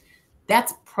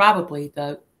 That's probably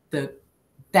the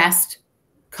best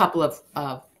couple of,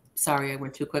 sorry, I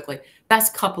went too quickly,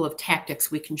 best couple of tactics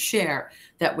we can share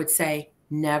that would say,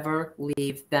 never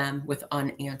leave them with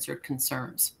unanswered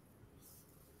concerns.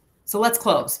 So let's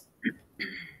close.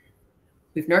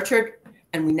 We've nurtured,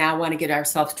 and we now want to get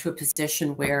ourselves to a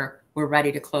position where we're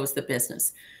ready to close the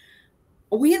business.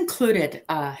 We included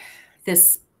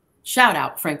this shout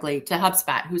out, frankly, to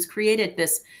HubSpot, who's created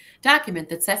this document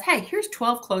that says, hey, here's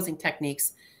 12 closing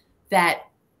techniques that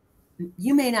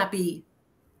you may not be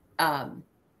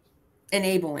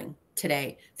enabling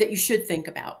today that you should think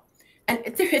about. And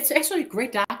it's actually a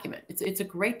great document. It's a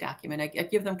great document. I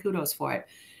give them kudos for it.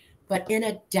 But in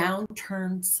a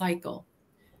downturn cycle,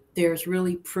 there's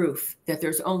really proof that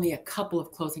there's only a couple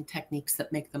of closing techniques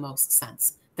that make the most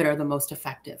sense, that are the most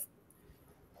effective.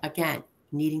 Again,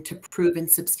 needing to prove and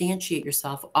substantiate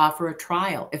yourself, offer a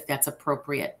trial if that's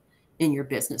appropriate in your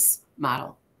business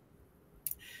model.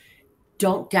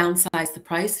 Don't downsize the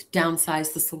price,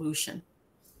 downsize the solution,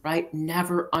 right?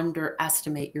 Never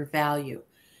underestimate your value.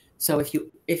 So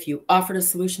if you offered a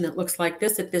solution that looks like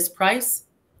this at this price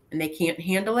and they can't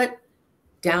handle it,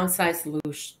 downsize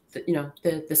solution,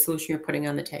 the solution you're putting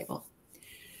on the table.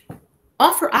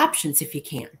 Offer options if you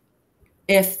can.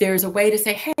 If there's a way to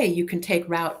say, hey, you can take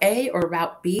route A or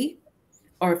route B,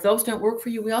 or if those don't work for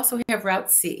you, we also have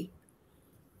route C.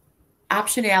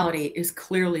 Optionality is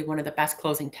clearly one of the best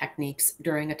closing techniques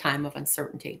during a time of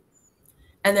uncertainty.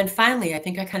 And then finally, I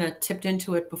think I kind of tipped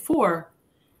into it before,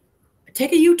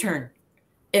 take a U-turn.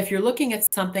 If you're looking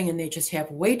at something and they just have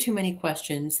way too many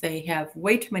questions, they have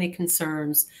way too many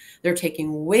concerns, they're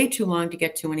taking way too long to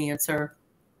get to an answer,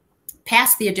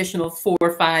 past the additional 4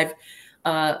 or 5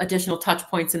 additional touch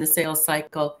points in the sales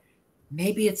cycle,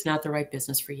 maybe it's not the right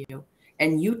business for you.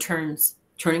 And U-turns,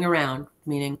 turning around,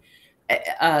 meaning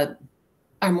are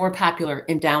more popular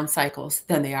in down cycles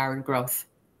than they are in growth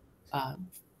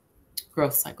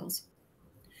cycles.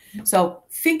 So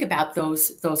think about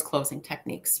those closing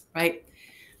techniques, right?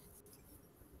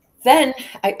 Then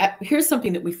here's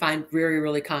something that we find very,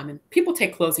 really common. People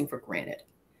take closing for granted.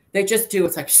 They just do.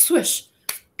 It's like, swish,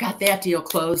 got that deal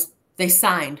closed. They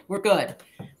signed. We're good.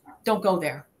 Don't go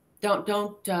there.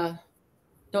 Don't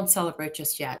celebrate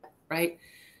just yet, right?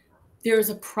 There's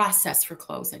a process for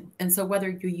closing. And so whether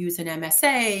you use an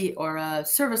MSA or a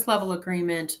service level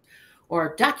agreement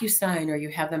or DocuSign, or you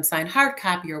have them sign hard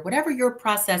copy, or whatever your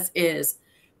process is,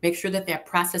 make sure that that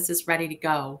process is ready to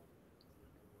go.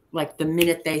 Like the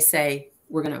minute they say,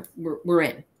 we're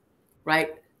in,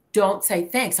 right? Don't say,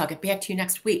 thanks, I'll get back to you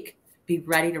next week. Be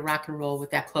ready to rock and roll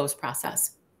with that close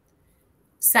process.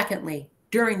 Secondly,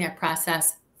 during that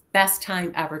process, best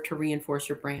time ever to reinforce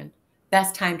your brand.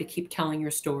 Best time to keep telling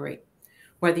your story.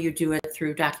 Whether you do it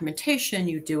through documentation,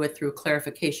 you do it through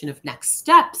clarification of next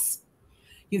steps,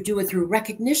 you do it through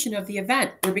recognition of the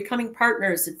event. We're becoming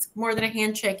partners. It's more than a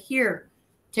handshake. Here,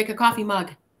 take a coffee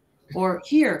mug. Or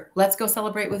here, let's go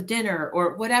celebrate with dinner,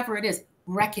 or whatever it is.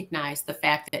 Recognize the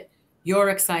fact that you're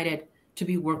excited to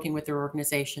be working with their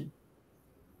organization.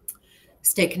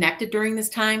 Stay connected during this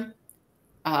time.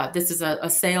 This is a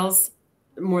sales,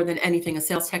 more than anything, a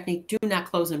sales technique. Do not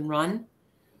close and run.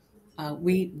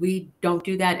 We don't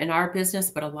do that in our business,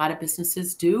 but a lot of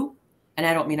businesses do. And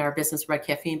I don't mean our business, Red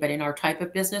Caffeine, but in our type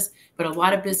of business. But a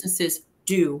lot of businesses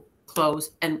do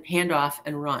close and hand off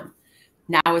and run.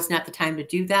 Now is not the time to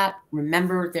do that.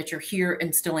 Remember that you're here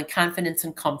instilling confidence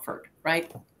and comfort, right?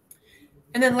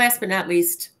 And then last but not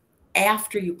least,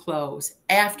 after you close,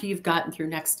 after you've gotten through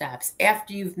next steps,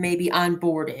 after you've maybe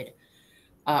onboarded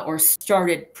or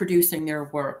started producing their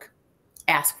work,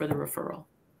 ask for the referral.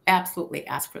 Absolutely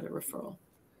ask for the referral.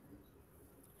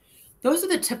 Those are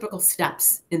the typical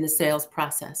steps in the sales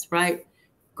process, right?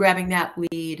 Grabbing that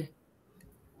lead,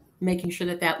 making sure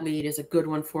that that lead is a good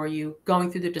one for you,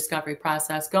 going through the discovery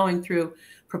process, going through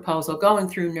proposal, going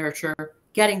through nurture,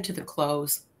 getting to the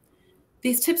close.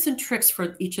 These tips and tricks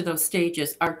for each of those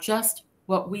stages are just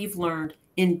what we've learned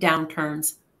in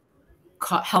downturns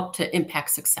help to impact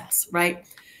success, right?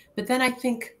 But then I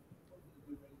think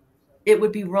it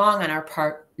would be wrong on our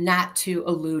part not to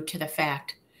allude to the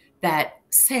fact that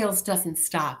sales doesn't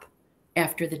stop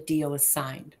after the deal is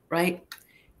signed, right?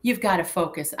 You've got to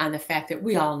focus on the fact that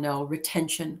we all know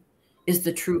retention is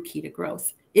the true key to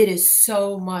growth. It is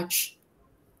so much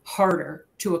harder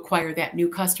to acquire that new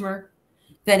customer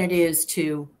than it is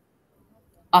to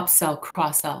upsell,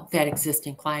 cross-sell that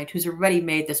existing client who's already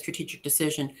made the strategic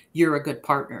decision you're a good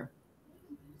partner.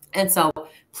 And so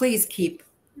please keep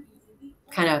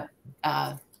kind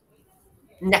of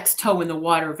next toe in the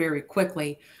water very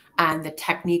quickly on the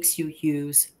techniques you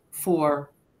use for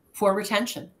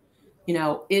retention? You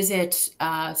know, is it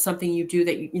something you do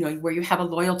that, you know, where you have a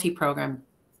loyalty program?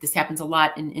 This happens a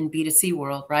lot in B2C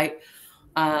world, right?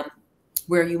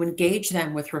 Where you engage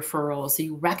them with referrals, so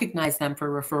you recognize them for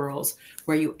referrals,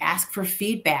 where you ask for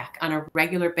feedback on a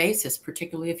regular basis,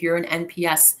 particularly if you're an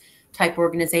NPS type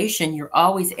organization, you're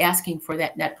always asking for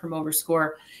that net promoter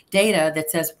score data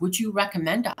that says, would you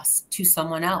recommend us to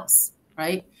someone else,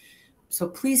 right? So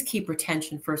please keep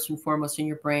retention first and foremost in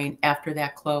your brain after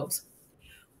that close.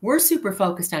 We're super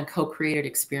focused on co-created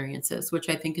experiences, which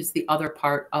I think is the other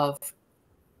part of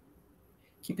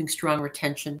keeping strong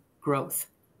retention growth.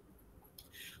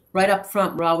 Right up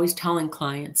front, we're always telling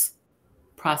clients,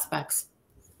 prospects,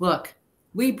 look,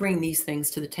 we bring these things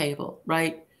to the table,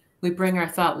 right? We bring our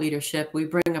thought leadership. We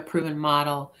bring a proven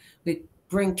model. We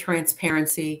bring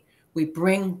transparency. We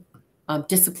bring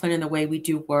discipline in the way we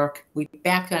do work. We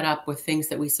back that up with things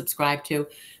that we subscribe to.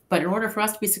 But in order for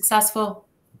us to be successful,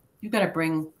 you've got to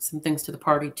bring some things to the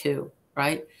party too,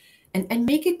 right? And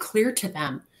make it clear to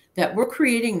them that we're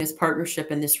creating this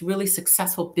partnership and this really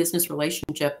successful business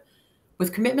relationship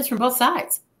with commitments from both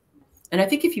sides. And I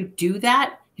think if you do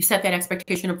that, you set that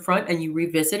expectation up front and you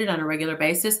revisit it on a regular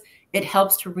basis, it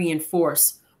helps to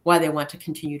reinforce why they want to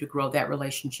continue to grow that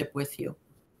relationship with you.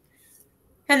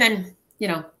 And then, you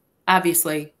know,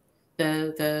 obviously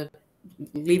the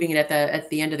leaving it at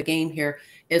the end of the game here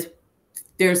is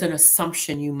there's an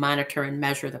assumption you monitor and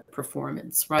measure the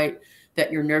performance, right?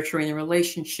 That you're nurturing the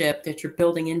relationship, that you're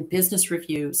building in business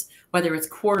reviews, whether it's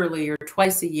quarterly or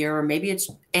twice a year, or maybe it's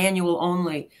annual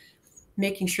only,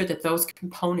 making sure that those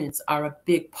components are a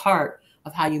big part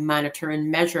of how you monitor and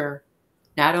measure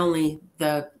not only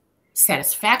the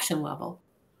satisfaction level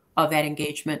of that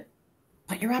engagement,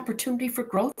 but your opportunity for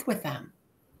growth with them,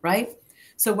 right?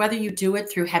 So whether you do it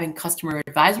through having customer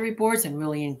advisory boards and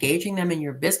really engaging them in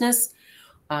your business,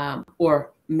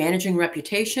 or managing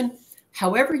reputation,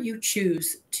 however you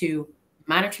choose to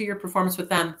monitor your performance with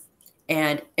them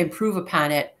and improve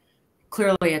upon it,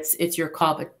 clearly it's your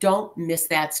call, but don't miss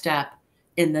that step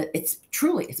it's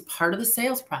part of the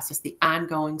sales process, the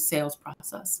ongoing sales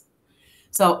process.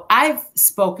 So I've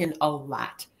spoken a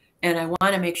lot, and I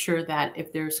want to make sure that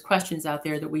if there's questions out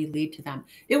there that we lead to them.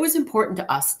 It was important to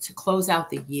us to close out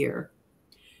the year.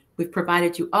 We've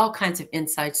provided you all kinds of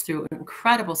insights through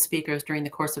incredible speakers during the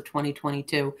course of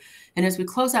 2022. And as we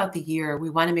close out the year, we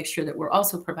want to make sure that we're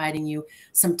also providing you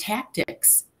some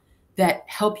tactics that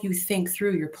help you think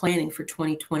through your planning for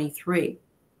 2023.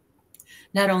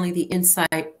 Not only the insight,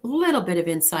 a little bit of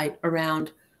insight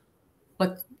around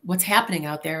what's happening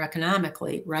out there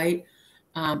economically, right?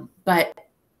 But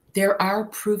there are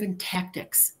proven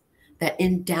tactics that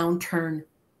in downturn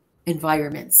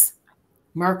environments,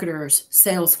 marketers,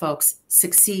 sales folks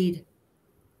succeed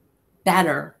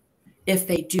better if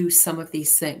they do some of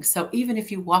these things. So even if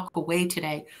you walk away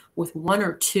today with one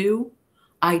or two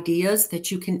ideas that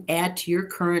you can add to your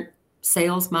current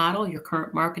sales model, your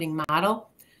current marketing model,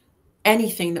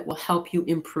 anything that will help you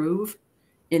improve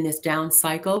in this down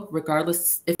cycle,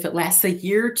 regardless if it lasts a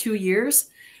year, 2 years,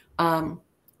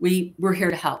 we're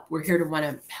here to help. We're here to want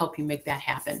to help you make that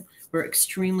happen. We're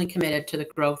extremely committed to the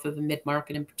growth of the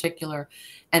mid-market in particular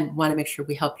and want to make sure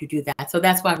we help you do that. So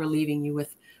that's why we're leaving you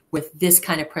with this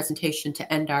kind of presentation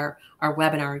to end our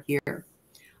webinar year.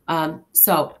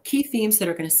 So key themes that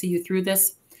are going to see you through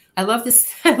this. I love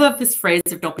this. I love this phrase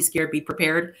of don't be scared, be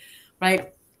prepared,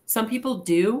 right? Some people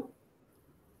do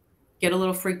get a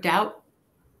little freaked out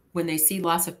when they see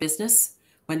loss of business,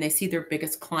 when they see their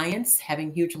biggest clients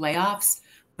having huge layoffs,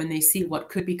 when they see what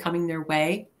could be coming their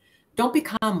way. Don't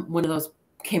become one of those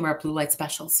Kmart blue light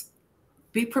specials.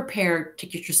 Be prepared to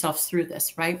get yourselves through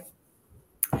this, right?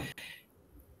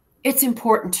 It's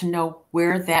important to know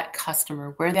where that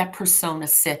customer, where that persona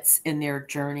sits in their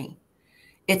journey.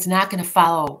 It's not going to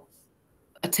follow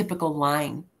a typical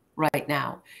line right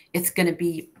now. It's going to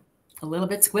be a little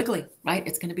bit squiggly, right?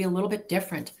 It's going to be a little bit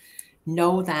different.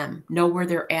 Know them, know where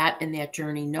they're at in that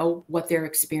journey, know what they're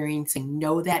experiencing,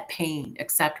 know that pain,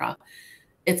 etc.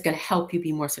 It's going to help you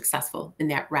be more successful in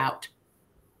that route.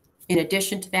 In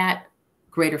addition to that,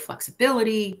 greater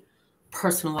flexibility,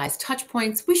 personalized touch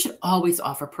points. We should always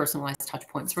offer personalized touch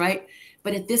points, right?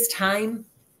 But at this time,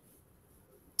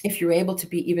 if you're able to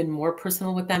be even more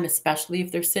personal with them, especially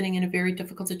if they're sitting in a very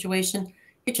difficult situation,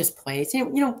 it just plays. You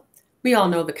know, we all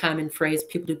know the common phrase,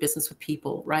 people do business with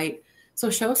people, right? So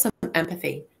show some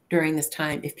empathy during this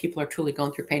time if people are truly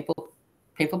going through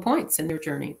painful points in their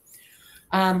journey.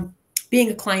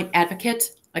 Being a client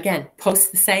advocate, again,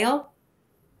 post the sale,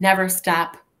 never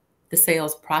stop the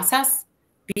sales process.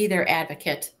 Be their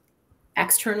advocate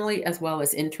externally as well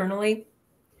as internally.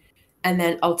 And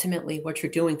then ultimately what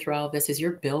you're doing through all of this is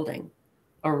you're building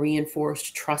a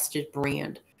reinforced, trusted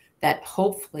brand that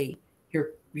hopefully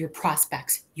your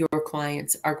prospects, your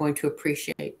clients are going to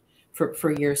appreciate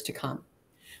for years to come.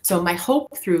 So my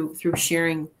hope through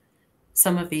sharing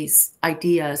some of these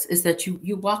ideas is that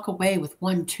you walk away with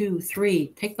 1, 2, 3,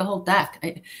 take the whole deck,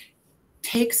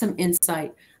 take some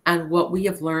insight on what we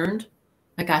have learned.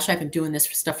 My gosh, I've been doing this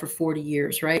stuff for 40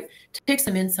 years, right? Take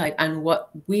some insight on what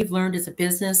we've learned as a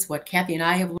business, what Kathy and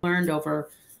I have learned over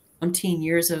umpteen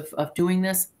years of doing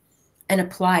this, and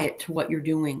apply it to what you're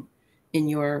doing in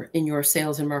your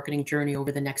sales and marketing journey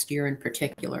over the next year in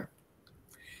particular.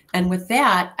 And with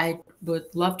that, I would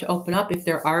love to open up if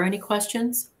there are any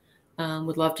questions.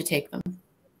 Would love to take them.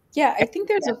 Yeah, I think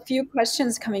there's a few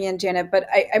questions coming in, Janet, but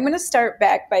I'm going to start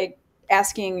back by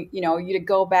asking, you to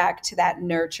go back to that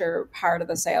nurture part of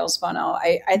the sales funnel.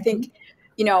 I think,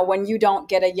 when you don't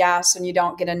get a yes and you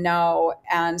don't get a no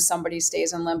and somebody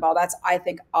stays in limbo, that's, I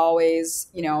think, always,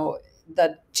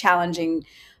 the challenging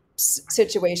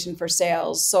situation for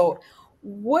sales. So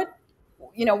what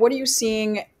are you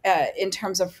seeing in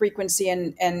terms of frequency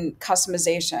and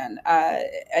customization?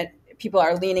 People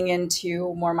are leaning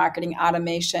into more marketing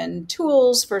automation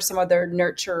tools for some of their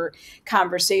nurture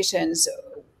conversations.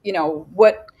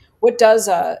 What does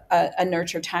a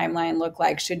nurture timeline look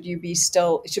like? Should you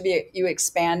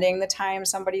expanding the time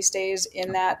somebody stays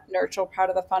in that nurture part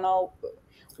of the funnel?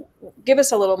 Give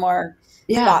us a little more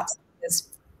thoughts on this.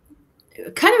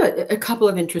 Kind of a couple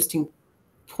of interesting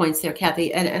points there,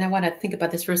 Kathy, and I want to think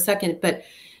about this for a second, but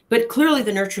clearly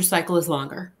the nurture cycle is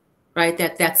longer, right?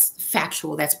 That's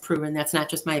factual, that's proven, that's not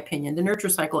just my opinion. The nurture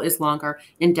cycle is longer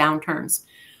in downturns.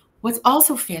 What's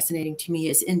also fascinating to me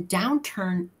is in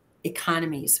downturn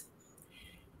economies,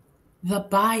 the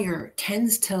buyer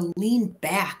tends to lean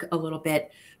back a little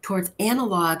bit towards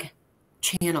analog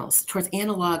channels, towards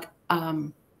analog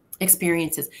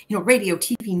experiences, radio,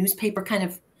 TV, newspaper, kind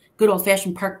of good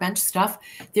old-fashioned park bench stuff.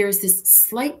 There's this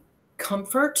slight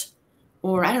comfort,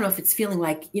 or I don't know if it's feeling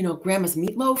like, grandma's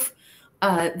meatloaf,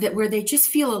 that where they just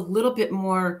feel a little bit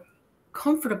more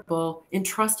comfortable in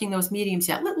trusting those mediums.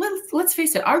 Yeah, let's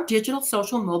face it, our digital,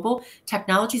 social, mobile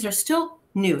technologies are still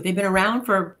new. They've been around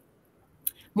for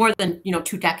more than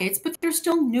 2 decades, but they're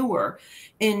still newer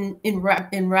in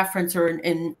reference or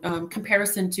in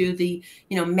comparison to the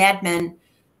Mad Men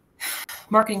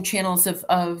marketing channels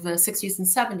of the 60s and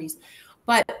 70s.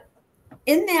 But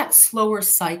in that slower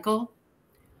cycle,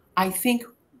 I think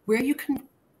where you can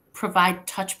provide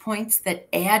touch points that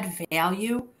add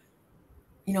value,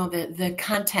 the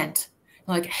content,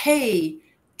 like, hey,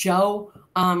 Joe,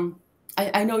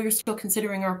 I know you're still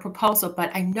considering our proposal,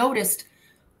 but I noticed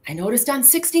on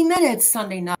 60 Minutes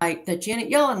Sunday night that Janet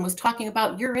Yellen was talking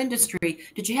about your industry.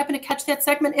 Did you happen to catch that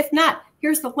segment? If not,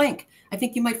 here's the link. I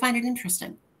think you might find it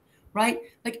interesting, right?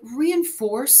 Like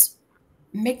reinforce,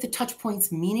 make the touch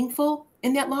points meaningful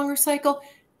in that longer cycle,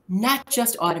 not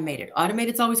just automated.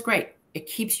 Automated's always great. It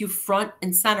keeps you front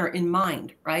and center in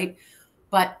mind, right?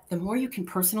 But the more you can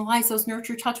personalize those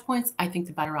nurture touch points, I think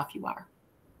the better off you are.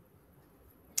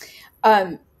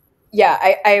 Yeah,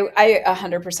 I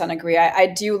 100% agree. I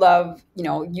do love,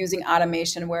 using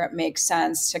automation where it makes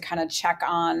sense to kind of check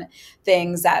on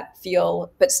things that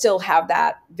feel, but still have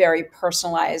that very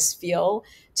personalized feel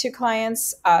to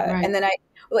clients. Right. And then I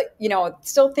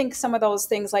still think some of those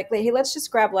things like, hey, let's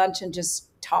just grab lunch and just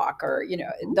talk, or,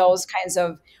 those kinds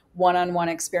of one-on-one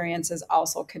experiences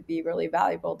also could be really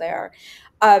valuable there.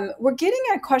 We're getting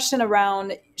a question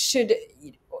around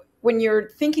when you're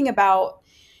thinking about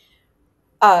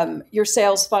your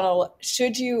sales funnel,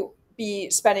 should you be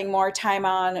spending more time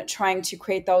on trying to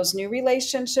create those new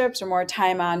relationships or more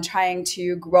time on trying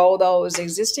to grow those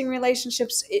existing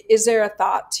relationships? Is there a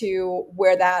thought to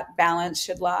where that balance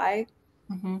should lie?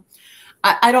 Mm-hmm.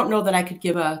 I don't know that I could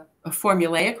give a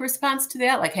formulaic response to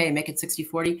that, like, hey, make it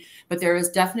 60-40, but there is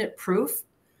definite proof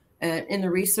in the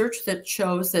research that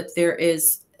shows that there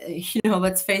is,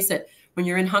 let's face it, when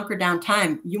you're in hunker down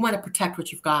time, you want to protect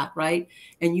what you've got, right?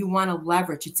 And you want to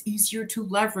leverage. It's easier to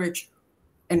leverage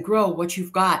and grow what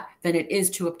you've got than it is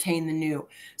to obtain the new.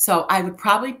 So I would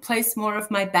probably place more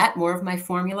of my bet, more of my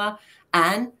formula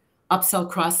on upsell,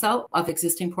 cross-sell of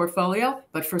existing portfolio,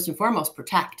 but first and foremost,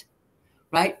 protect,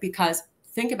 right? Because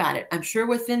think about it. I'm sure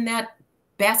within that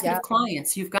basket of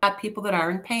clients, you've got people that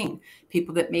are in pain,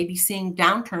 people that may be seeing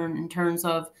downturn in terms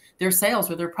of their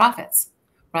sales or their profits,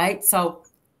 right? So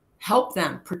help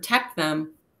them, protect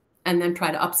them, and then try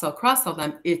to upsell, cross-sell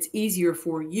them. It's easier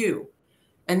for you.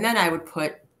 And then I would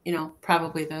put,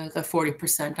 probably the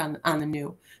 40% on the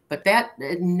new. But that,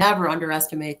 never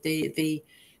underestimate the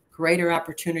greater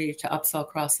opportunity to upsell,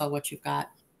 cross-sell what you've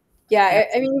got. Yeah,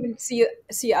 I mean, even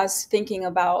see us thinking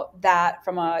about that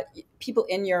from a people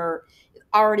in your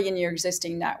already in your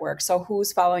existing network. So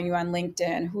who's following you on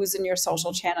LinkedIn? Who's in your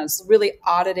social channels? Really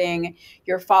auditing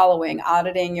your following,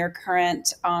 auditing your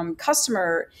current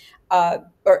customer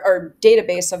or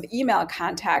database of email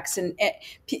contacts, and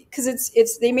because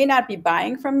it's they may not be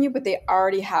buying from you, but they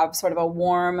already have sort of a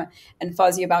warm and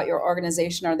fuzzy about your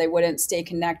organization, or they wouldn't stay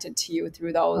connected to you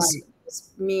through those Right.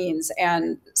 means.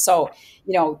 And so,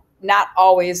 not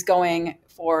always going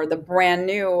for the brand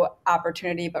new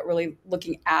opportunity, but really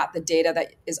looking at the data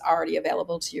that is already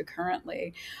available to you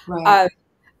currently. Right. Um,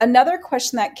 Another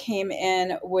question that came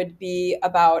in would be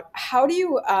about how do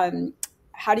you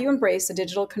embrace a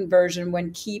digital conversion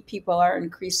when key people are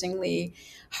increasingly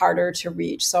harder to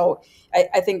reach? So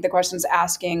I think the question is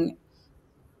asking,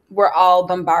 we're all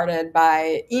bombarded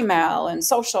by email and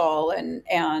social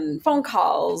and phone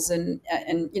calls and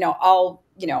all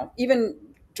even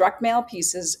direct mail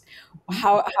pieces. Mhm.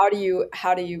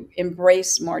 How do you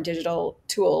embrace more digital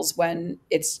tools when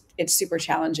it's super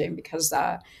challenging because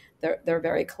they're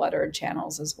very cluttered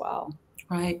channels as well.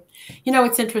 Right.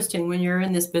 It's interesting when you're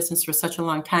in this business for such a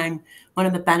long time. One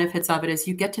of the benefits of it is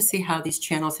you get to see how these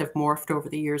channels have morphed over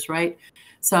the years, right?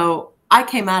 So I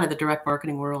came out of the direct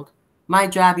marketing world. My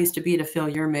job used to be to fill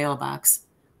your mailbox,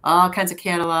 all kinds of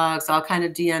catalogs, all kind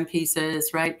of DM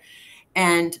pieces, right?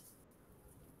 And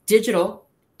digital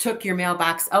took your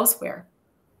mailbox elsewhere.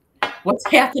 What's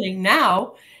happening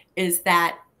now is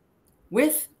that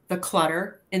with the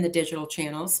clutter in the digital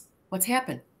channels, what's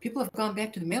happened? People have gone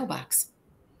back to the mailbox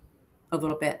a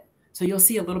little bit. So you'll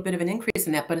see a little bit of an increase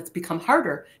in that, but it's become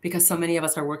harder because so many of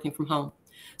us are working from home.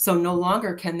 So no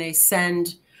longer can they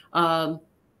send, um,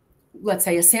 let's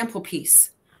say, a sample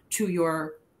piece to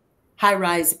your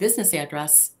high-rise business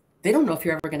address. They don't know if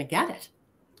you're ever going to get it.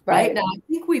 Right now, Right. I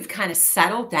think we've kind of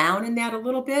settled down in that a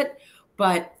little bit,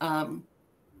 but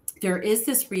there is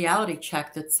this reality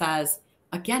check that says,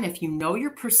 again, if you know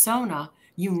your persona,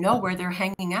 you know where they're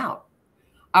hanging out.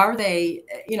 Are they,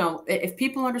 if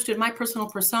people understood my personal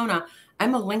persona,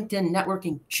 I'm a LinkedIn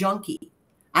networking junkie.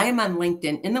 I am on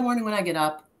LinkedIn in the morning when I get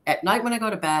up, at night when I go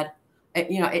to bed.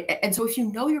 And so if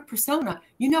you know your persona,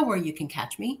 you know where you can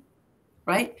catch me,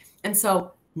 right? And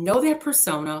so know that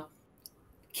persona,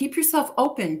 keep yourself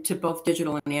open to both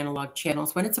digital and analog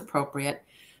channels when it's appropriate.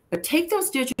 But take those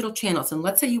digital channels, and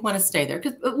let's say you want to stay there.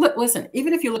 Because listen,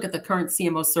 even if you look at the current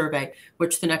CMO survey,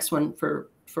 which the next one for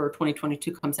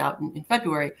 2022 comes out in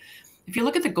February, if you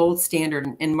look at the gold standard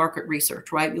in market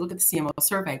research, right? You look at the CMO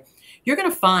survey, you're going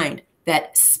to find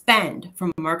that spend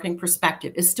from a marketing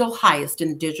perspective is still highest in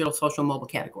the digital, social, mobile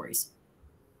categories.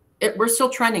 We're still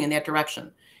trending in that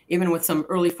direction. Even with some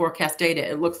early forecast data,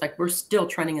 it looks like we're still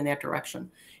trending in that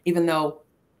direction, even though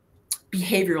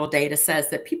behavioral data says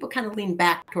that people kind of lean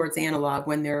back towards analog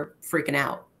when they're freaking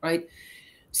out, right?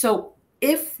 So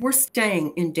if we're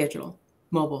staying in digital,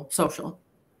 mobile, social,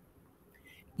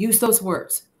 use those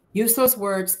words. Use those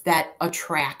words that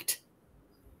attract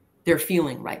their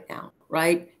feeling right now,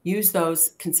 right? Use those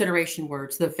consideration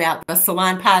words, the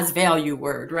salon pass value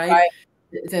word, right? Right.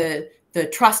 The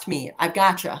trust me, I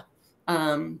gotcha.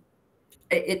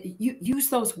 You use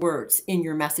those words in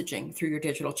your messaging through your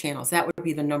digital channels. That would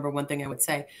be the number one thing I would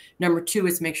say. Number two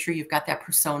is make sure you've got that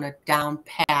persona down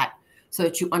pat so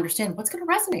that you understand what's going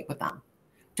to resonate with them.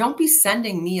 Don't be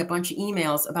sending me a bunch of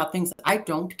emails about things that I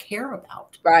don't care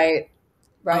about. Right. Um,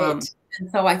 Right. and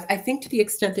so I think to the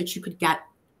extent that you could get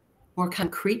more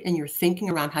concrete in your thinking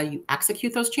around how you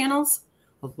execute those channels,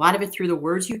 a lot of it through the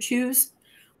words you choose.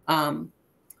 Um,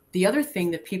 the other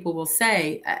thing that people will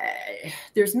say,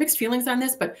 there's mixed feelings on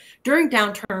this, but during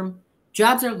downturn,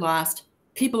 jobs are lost.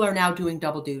 People are now doing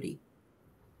double duty.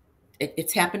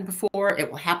 It's happened before. It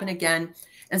will happen again.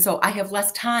 And so I have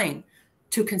less time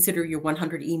to consider your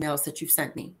 100 emails that you've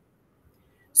sent me.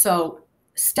 So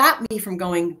stop me from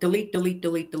going delete, delete,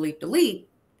 delete, delete, delete.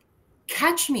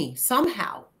 Catch me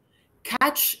somehow.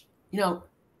 Catch,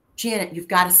 Janet, you've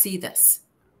got to see this.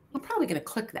 I'm probably going to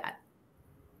click that.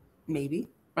 Maybe,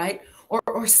 right?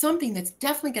 Or something that's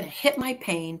definitely going to hit my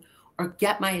pain or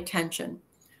get my attention.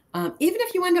 Even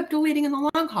if you end up deleting in the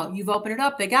long haul, you've opened it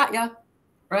up, they got you,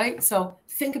 right? So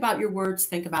think about your words,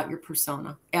 think about your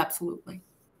persona. Absolutely.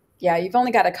 Yeah, you've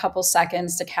only got a couple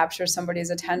seconds to capture somebody's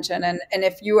attention, and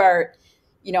if you are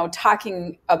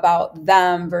talking about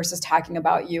them versus talking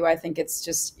about you, I think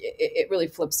it really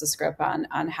flips the script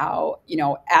on how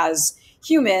as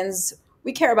humans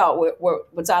we care about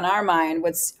what's on our mind,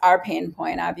 what's our pain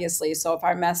point, obviously. So if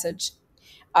our message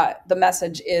the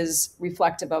message is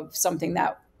reflective of something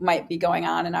that might be going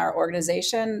on in our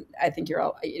organization, I think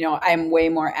I'm way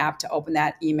more apt to open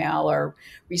that email or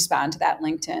respond to that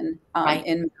LinkedIn Right.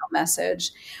 email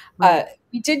message. Right.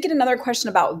 We did get another question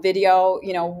about video.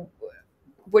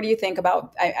 What do you think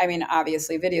about, I mean,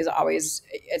 obviously video is always,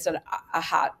 it's a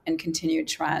hot and continued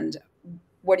trend.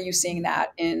 What are you seeing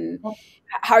that in,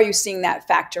 how are you seeing that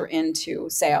factor into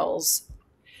sales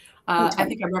in I 20?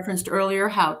 think I referenced earlier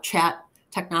how chat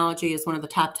technology is one of the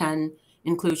top 10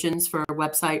 inclusions for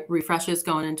website refreshes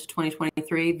going into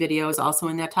 2023. Video is also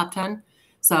in that top 10.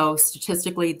 So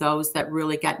statistically, those that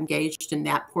really get engaged in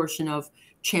that portion of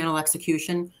channel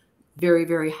execution, very,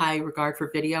 very high regard for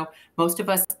video. Most of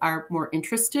us are more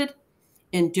interested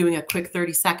in doing a quick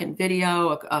 30-second video,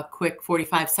 a quick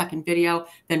 45-second video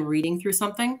than reading through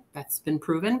something. That's been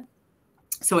proven.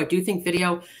 So I do think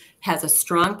video has a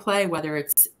strong play, whether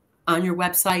it's on your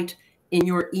website, in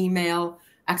your email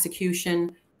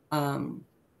execution. Have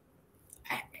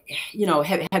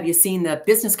you seen the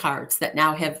business cards that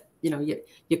now have,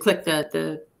 you click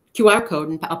the QR code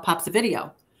and up pops a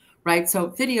video, right? So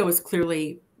video is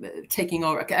clearly taking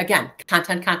over. Again,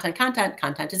 content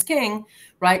is king,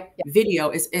 right? Yeah.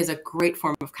 Video is a great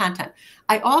form of content.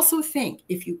 I also think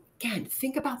if you, again,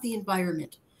 think about the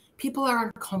environment, people are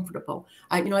uncomfortable.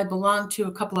 I belong to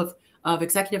a couple of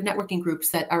executive networking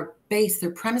groups that are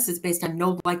their premise is based on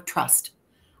know, like, trust.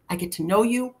 I get to know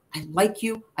you, I like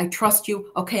you, I trust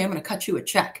you. Okay, I'm going to cut you a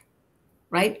check,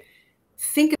 right?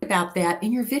 Think about that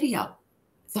in your video.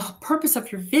 The purpose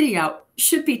of your video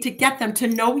should be to get them to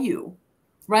know you,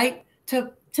 right?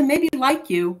 To maybe like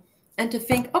you and to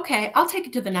think, okay, I'll take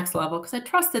it to the next level because I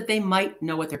trust that they might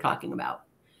know what they're talking about.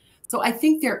 So I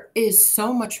think there is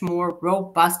so much more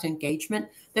robust engagement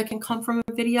that can come from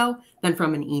a video than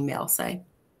from an email, say,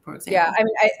 for example. Yeah, I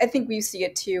mean, I think we see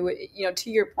it too, to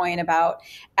your point about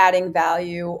adding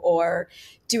value or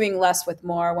doing less with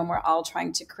more when we're all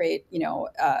trying to create,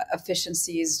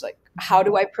 efficiencies. Like, how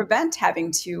do I prevent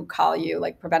having to call you?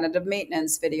 Like preventative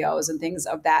maintenance videos and things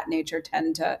of that nature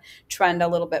tend to trend a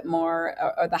little bit more,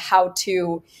 or the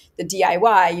how-to, the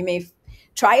DIY. You may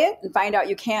try it and find out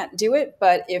you can't do it.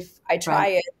 But if I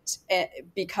try it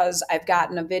because I've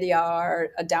gotten a video or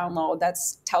a download that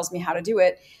tells me how to do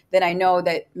it, then I know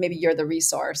that maybe you're the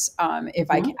resource if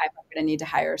I'm going to need to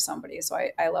hire somebody. So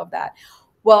I love that.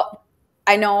 Well,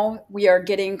 I know we are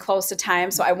getting close to time,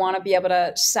 so I want to be able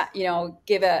to,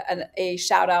 give a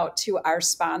shout out to our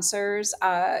sponsors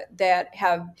that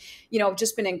have,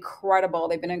 just been incredible.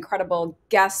 They've been incredible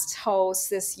guest hosts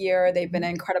this year. They've been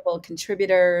incredible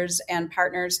contributors and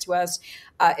partners to us.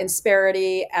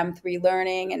 Insperity, M3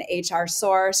 Learning, and HR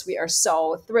Source. We are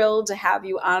so thrilled to have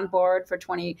you on board for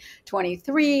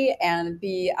 2023 and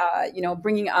be,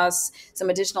 bringing us some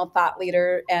additional thought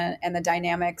leader and the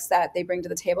dynamics that they bring to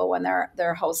the table when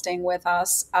they're hosting with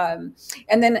us. And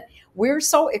then we're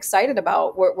so excited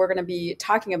about what we're going to be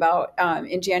talking about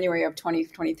in January of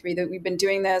 2023. That we've been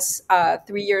doing this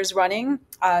 3 years running.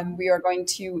 We are going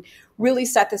to really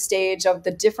set the stage of the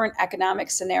different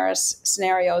economic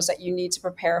scenarios that you need to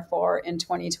prepare for in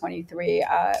 2023.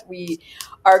 We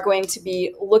are going to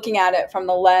be looking at it from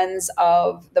the lens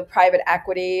of the private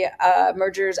equity,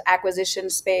 mergers, acquisition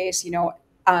space,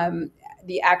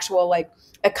 the actual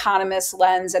economist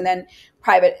lens, and then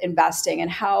private investing,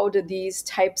 and how do these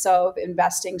types of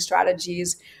investing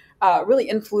strategies really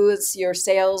influence your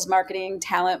sales, marketing,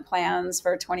 talent plans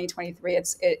for 2023.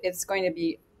 It's going to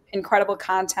be incredible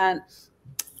content.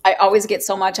 I always get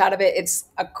so much out of it.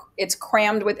 It's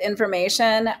crammed with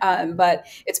information, but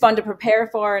it's fun to prepare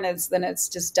for, and it's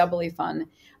just doubly fun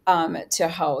to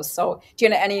host. So, do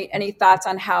you have any thoughts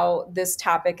on how this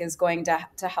topic is going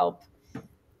to help?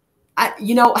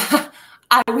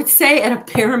 I would say at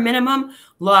a bare minimum,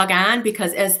 log on,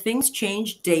 because as things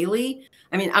change daily,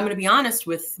 I mean, I'm going to be honest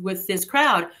with this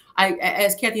crowd.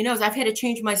 As Kathy knows, I've had to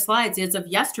change my slides as of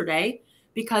yesterday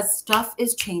because stuff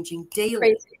is changing daily.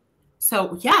 Crazy.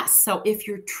 So yes, so if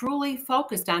you're truly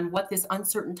focused on what this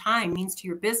uncertain time means to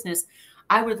your business,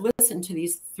 I would listen to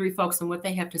these three folks and what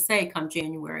they have to say come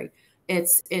January.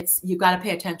 You've got to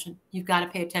pay attention. You've got to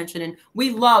pay attention. And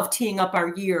we love teeing up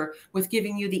our year with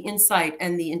giving you the insight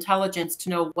and the intelligence to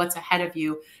know what's ahead of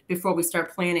you before we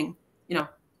start planning,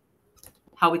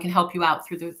 how we can help you out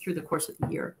through the course of the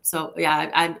year. So yeah,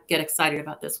 I get excited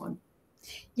about this one.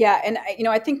 Yeah. And,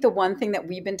 I think the one thing that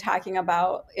we've been talking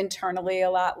about internally a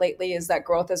lot lately is that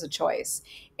growth is a choice.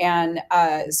 And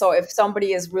so if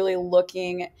somebody is really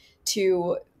looking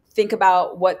to think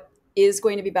about what is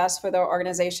going to be best for their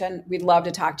organization, we'd love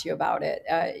to talk to you about it.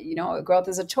 Growth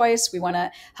is a choice. We want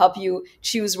to help you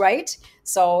choose right.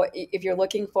 So if you're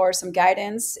looking for some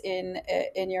guidance in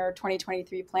your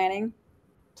 2023 planning,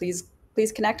 please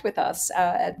connect with us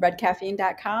at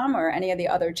redcaffeine.com or any of the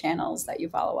other channels that you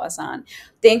follow us on.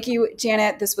 Thank you,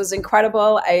 Janet. This was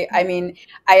incredible. I mean,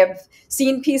 I have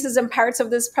seen pieces and parts of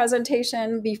this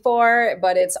presentation before,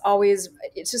 but it's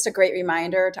just a great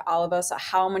reminder to all of us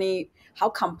how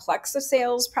complex the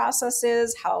sales process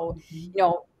is, how,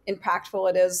 impactful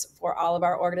it is for all of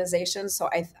our organizations. So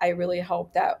I really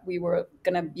hope that we were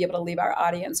going to be able to leave our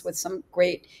audience with some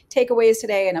great takeaways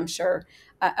today, and I'm sure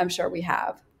we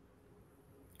have.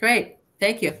 Great.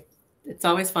 Thank you. It's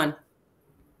always fun.